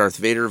 It's got Darth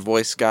Vader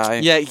voice guy.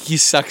 Yeah, he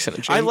sucks in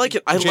it. I like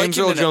it. I like James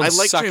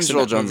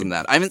Earl Jones in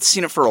that. I haven't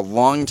seen it for a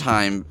long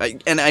time,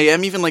 and I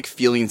am even like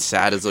feeling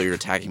sad as though you're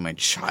attacking my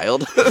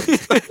child.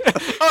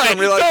 I'm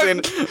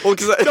realizing,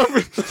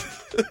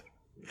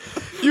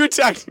 you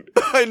attacked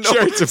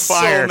Chariots of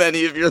Fire. So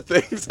many of your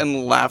things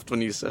and laughed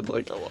when you said,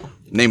 like,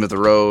 Name of the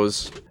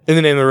Rose. In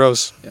the Name of the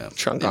Rose. Yeah.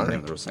 Sean Connery.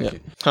 Name of the Rose, thank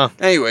you. Huh.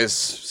 Anyways,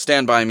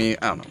 Stand By Me.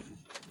 I don't know.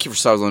 Kiefer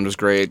Sutherland was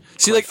great.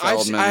 See, like,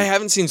 I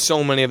haven't seen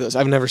so many of those.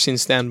 I've never seen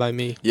Stand By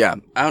Me. Yeah.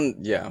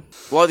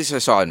 Well, at least I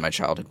saw it in my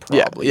childhood,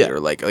 probably. Or,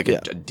 like a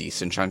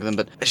decent chunk of them.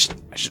 But I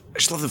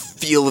just love the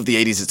feel of the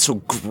 80s. It's so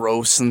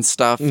gross and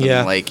stuff. Yeah.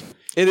 And, like...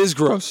 It is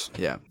gross.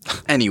 Yeah.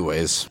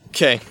 Anyways.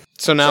 Okay.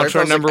 So now to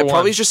our number one. I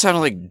probably just sounded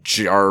like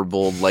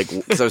jarbled, like,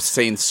 because I was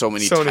saying so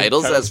many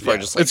titles. That's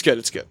probably just like... It's good,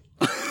 it's good.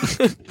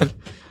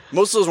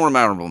 Most of those were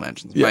memorable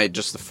mentions. Yeah.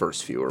 Just the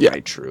first few were my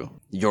true.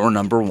 Your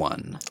number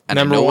one. And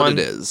number I know one, what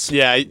it is.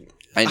 Yeah.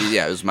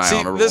 It was my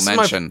honorable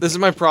mention. This is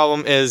my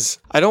problem is,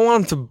 I don't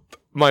want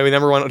my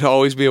number one to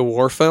always be a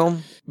war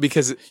film.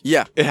 Because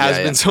it has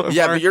been so far.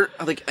 Yeah, but you're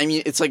like, I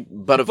mean, it's like,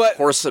 but of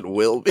course it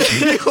will be.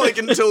 Like,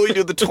 until we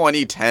do the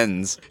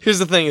 2010s. Here's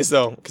the thing is,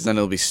 though. Because then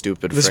it'll be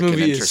stupid. This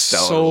movie is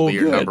Interstellar so will be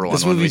your good. number one.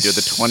 When we do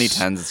the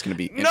 2010s, it's going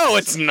to be... No,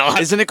 it's not.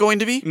 Isn't it going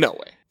to be? No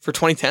way. For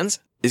 2010s?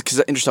 Because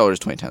Interstellar is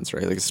 2010s,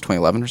 right? Like, it's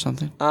 2011 or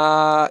something?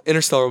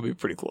 Interstellar will be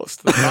pretty close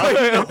to that.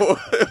 I know.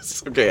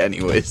 Okay,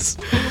 anyways.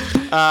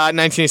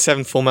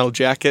 1987 Full Metal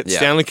Jacket. Yeah.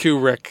 Stanley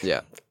Kubrick.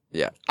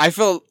 Yeah. I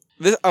felt...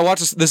 I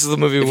watched this is the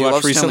movie we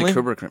watched recently. If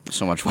you love Stanley Kubrick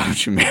so much, why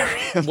don't you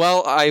marry him?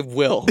 Well, I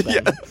will.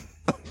 Then. Yeah.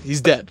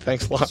 He's dead.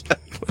 Thanks a lot.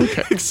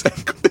 Okay.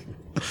 Exactly.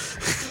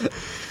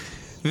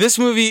 This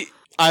movie,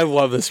 I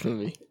love this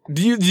movie.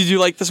 Did you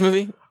like this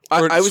movie?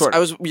 I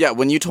was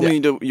when you told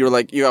me you were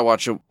like, you gotta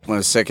watch it when I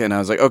was sick, and I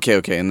was like,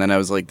 okay. And then I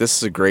was like, this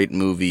is a great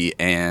movie,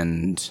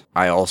 and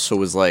I also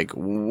was like,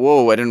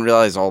 whoa, I didn't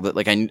realize all that.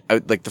 Like, I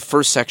like the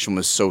first section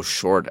was so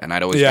short, and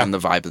I'd always gotten the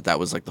vibe that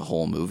was like the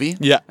whole movie.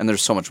 Yeah. And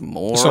there's so much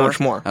more.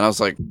 And I was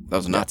like, that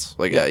was nuts.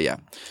 Like, yeah.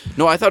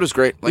 No, I thought it was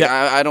great. Like,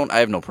 I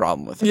have no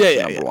problem with it.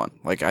 Yeah, number one.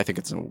 Like, I think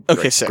it's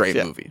a great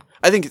movie.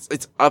 I think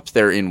it's up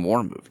there in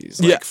war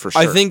movies. Like, for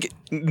sure. I think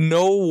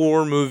no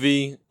war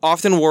movie.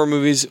 Often war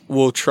movies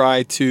will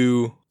try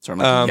to.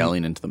 Sorry, I'm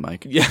yelling into the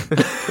mic. Yeah,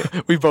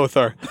 we both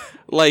are.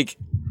 Like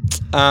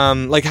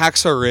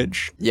Hacksaw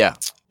Ridge. Yeah,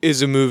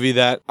 is a movie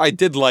that I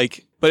did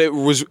like, but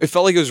it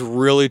felt like it was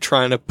really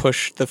trying to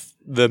push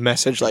the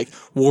message, like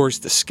war's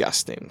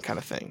disgusting kind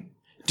of thing.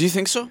 Do you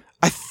think so?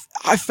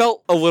 I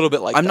felt a little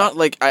bit like I'm not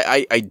like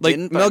I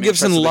didn't. Mel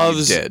Gibson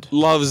loves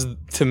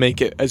to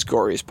make it as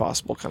gory as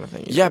possible, kind of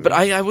thing. Yeah, but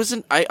I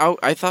wasn't.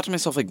 I thought to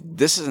myself, like,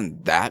 this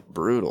isn't that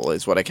brutal.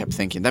 Is what I kept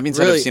thinking. That means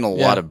I've seen a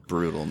lot of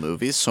brutal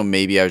movies, so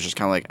maybe I was just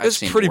kind of like, I've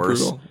seen pretty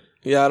worse. Brutal.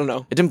 Yeah, I don't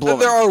know. It didn't blow.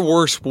 There are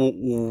worse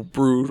brutal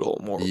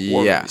war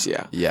movies.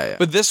 Yeah.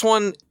 But this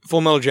one,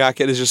 Full Metal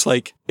Jacket, is just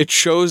like, it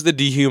shows the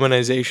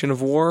dehumanization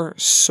of war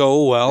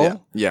so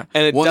well. Yeah.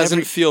 And it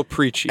doesn't feel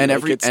preachy. And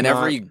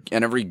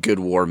every good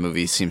war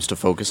movie seems to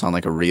focus on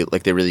like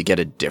they really get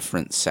a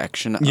different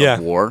section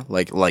of war.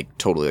 Like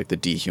totally like the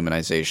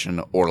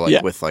dehumanization, or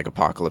like with like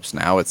Apocalypse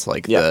Now, it's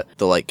like the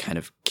like kind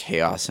of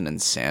chaos and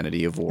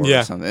insanity of war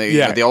or something.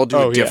 Yeah. They all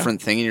do a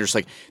different thing, and you're just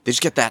like, they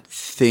just get that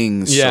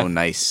thing so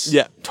nice.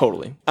 Yeah,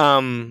 totally.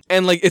 And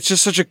like, it's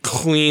just such a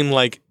clean,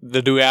 like,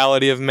 the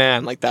duality of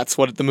man. Like, that's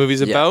what the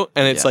movie's about.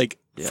 And it's like,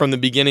 from the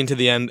beginning to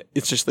the end,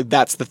 it's just like,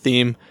 that's the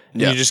theme.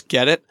 And you just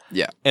get it.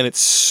 Yeah. And it's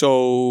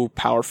so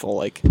powerful.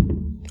 Like,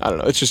 I don't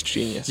know. It's just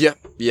genius.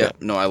 Yeah.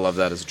 No, I love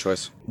that as a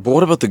choice. But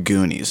what about the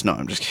Goonies? No,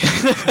 I'm just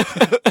kidding.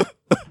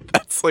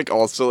 That's like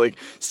also like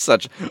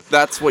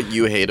that's what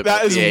you hate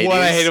about the 80s. That is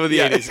what I hate about the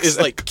 80s. Is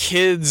like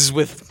kids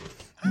with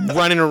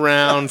running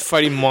around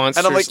fighting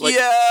monsters. And I'm like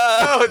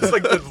it's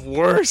like the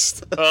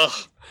worst. Ugh.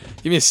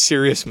 Give me a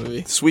serious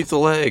movie. Sweep the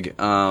Leg.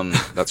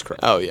 That's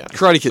correct. Oh yeah,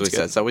 Karate Kid's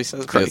good. Is that what he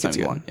says? Karate Kid's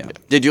good. Yeah.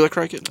 Did you like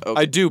Karate Kid?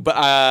 Okay. I do,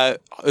 but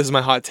this is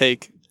my hot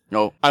take.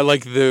 No, I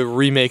like the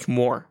remake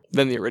more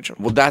than the original.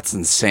 Well, that's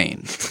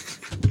insane.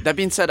 That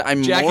being said,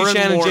 I'm Jackie more Chan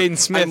and more, and Jaden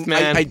Smith,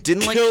 man. I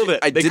didn't like killed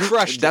it. They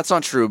crushed it. That's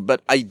not true,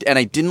 but I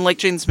didn't like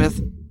Jaden Smith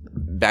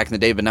back in the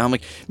day, but now I'm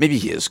like, maybe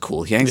he is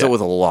cool. He hangs out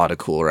with a lot of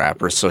cool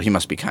rappers, so he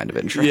must be kind of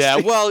interesting. Yeah,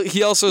 well,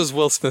 he also is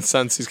Will Smith's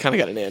son, so he's kind of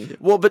got an in.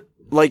 Well, but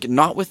like,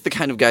 not with the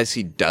kind of guys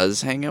he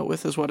does hang out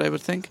with, is what I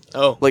would think.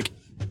 Oh. Like,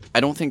 I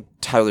don't think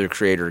Tyler, the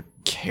Creator,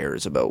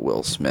 cares about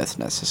Will Smith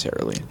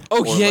necessarily.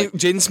 Oh,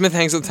 Jaden Smith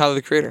hangs with Tyler,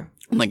 the Creator.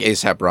 And like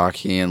A$AP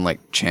Rocky and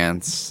like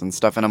Chance and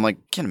stuff, and I'm like,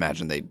 can't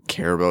imagine they'd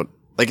care about.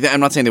 Like, I'm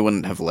not saying they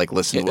wouldn't have like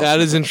listened to Will that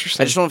Smith. Is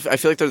interesting. I just don't. I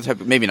feel like they're the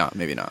type of, maybe not.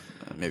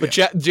 maybe. But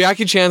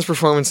Jackie Chan's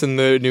performance in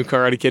the new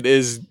Karate Kid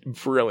is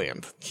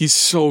brilliant. He's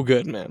so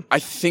good, man. I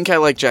think I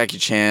like Jackie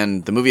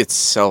Chan. The movie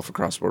itself,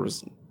 across the board,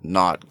 was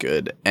not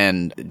good,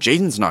 and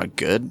Jaden's not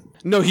good.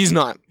 No, he's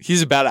not.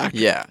 He's a bad actor.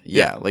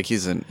 Yeah. Like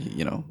he's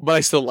But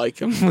I still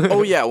like him.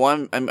 Oh yeah.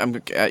 Well, I'm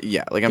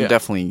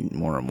definitely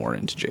more and more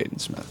into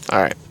Jaden Smith.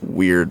 All right.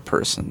 Weird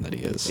person that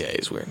he is. Yeah,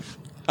 he's weird.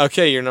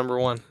 Okay, your number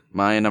one.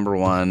 My number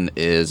one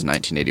is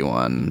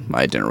 1981.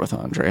 My Dinner with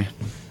Andre.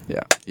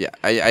 Yeah.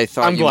 I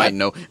thought you might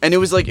know, and it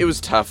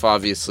was tough,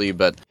 obviously,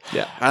 but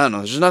yeah, I don't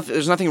know.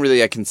 There's nothing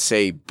really I can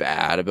say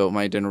bad about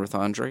My Dinner with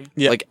Andre.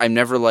 Yeah. Like I'm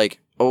never like,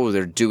 oh,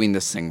 they're doing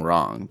this thing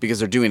wrong, because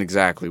they're doing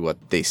exactly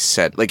what they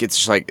said. Like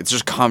it's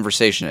just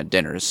conversation at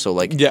dinners. So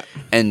like, yeah,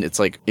 and it's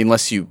like,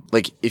 unless you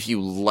like, if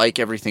you like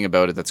everything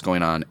about it that's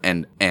going on,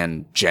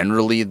 and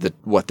generally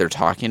what they're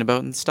talking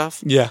about and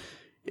stuff, yeah,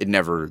 it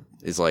never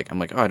is like, I'm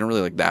like, oh, I don't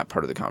really like that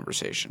part of the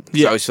conversation.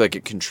 Yeah. I always feel like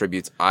it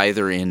contributes,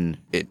 either in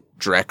it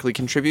directly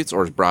contributes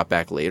or is brought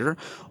back later,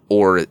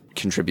 or it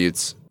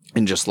contributes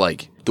in just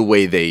like the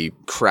way they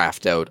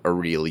craft out a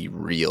really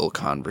real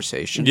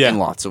conversation in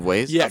lots of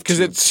ways. Yeah, because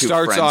it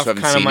starts off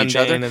kind of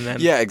mundane and then...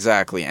 Yeah,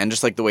 exactly. And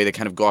just like the way they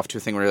kind of go off to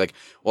a thing where you're like,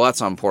 well, that's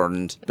not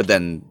important, but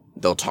then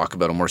they'll talk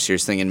about a more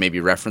serious thing and maybe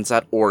reference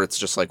that, or it's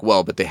just like,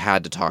 well, but they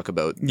had to talk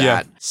about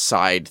that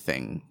side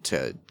thing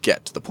to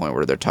get to the point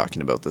where they're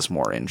talking about this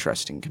more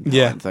interesting,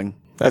 compelling thing.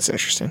 That's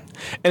interesting.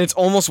 And it's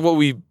almost what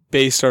we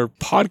based our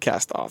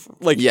podcast off of.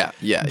 Like, that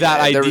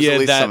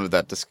idea that, some of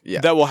that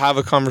that we'll have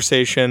a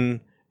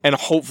conversation and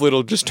hopefully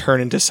it'll just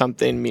turn into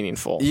something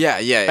meaningful. Yeah,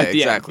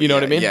 exactly. You know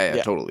what I mean?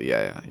 Yeah, totally.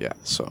 Yeah.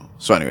 So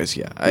anyways,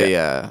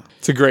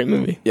 it's a great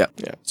movie. Yeah.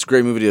 It's a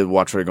great movie to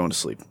watch while you're going to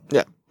sleep.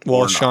 Yeah.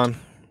 Wallace Shawn.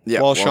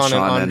 Yeah, Wallace Shawn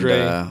and Andre.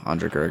 And,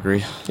 Andre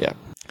Gregory. Yeah.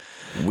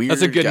 Weird.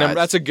 That's a good number.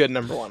 That's a good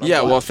number one.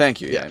 Yeah, well,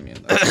 thank you. Yeah, I mean,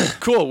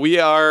 cool. We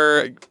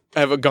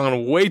have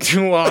gone way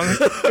too long.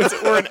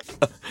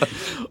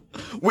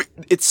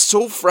 It's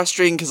so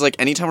frustrating because like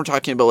anytime we're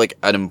talking about like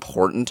an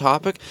important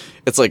topic,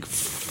 it's like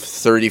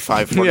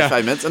 35,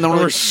 45 minutes, and then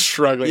we're like,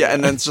 struggling. Yeah,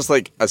 and then it's just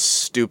like a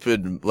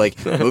stupid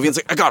like movie. It's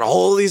like I got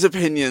all these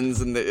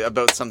opinions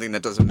about something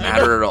that doesn't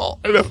matter at all.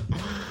 I know.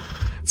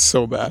 It's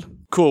so bad.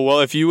 Cool. Well,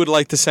 if you would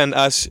like to send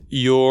us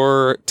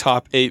your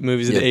top 8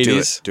 movies of the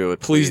 80s, do it.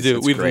 Please do.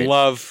 We'd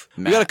love.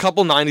 Matt. We got a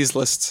couple 90s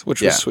lists, which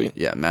was sweet.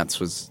 Yeah, Matt's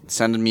was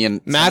sending me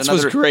in. Matt's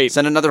was great.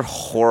 Send another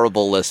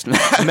horrible list,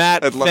 Matt.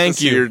 Matt,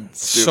 thank you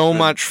so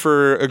much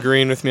for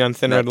agreeing with me on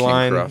Thin Red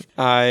Line.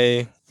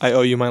 I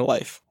owe you my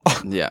life.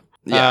 Yeah,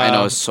 I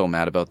know. I was so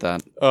mad about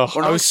that.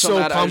 I was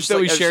so pumped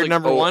that we shared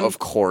number one. Of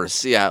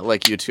course, yeah,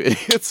 like you two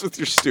idiots with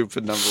your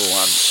stupid number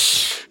one.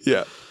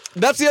 Yeah.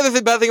 That's the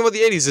other bad thing about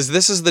the 80s is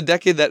this is the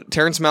decade that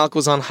Terrence Malick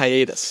was on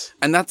hiatus.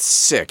 And that's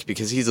sick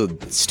because he's a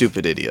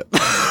stupid idiot.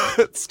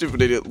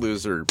 Stupid idiot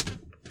loser.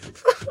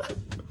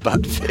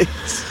 Butt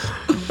face.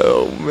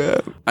 Oh,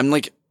 man. I'm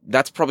like,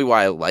 that's probably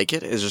why I like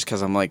it, is just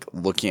because I'm like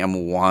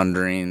I'm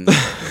wandering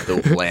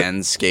the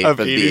landscape of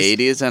the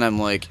 80s, and I'm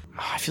like,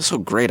 I feel so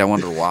great, I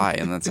wonder why.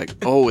 And that's like,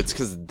 oh, it's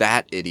because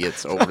that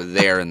idiot's over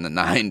there in the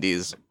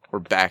 90s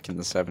or back in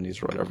the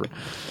 70s or whatever.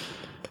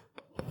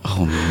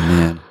 Oh,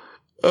 man.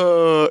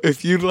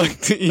 If you'd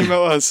like to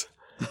email us,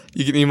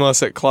 you can email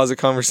us at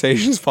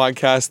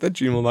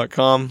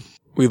closetconversationspodcast@gmail.com.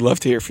 We'd love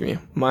to hear from you.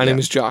 My name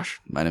is Josh.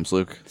 My name's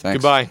Luke. Thanks.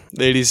 Goodbye.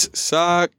 Ladies suck.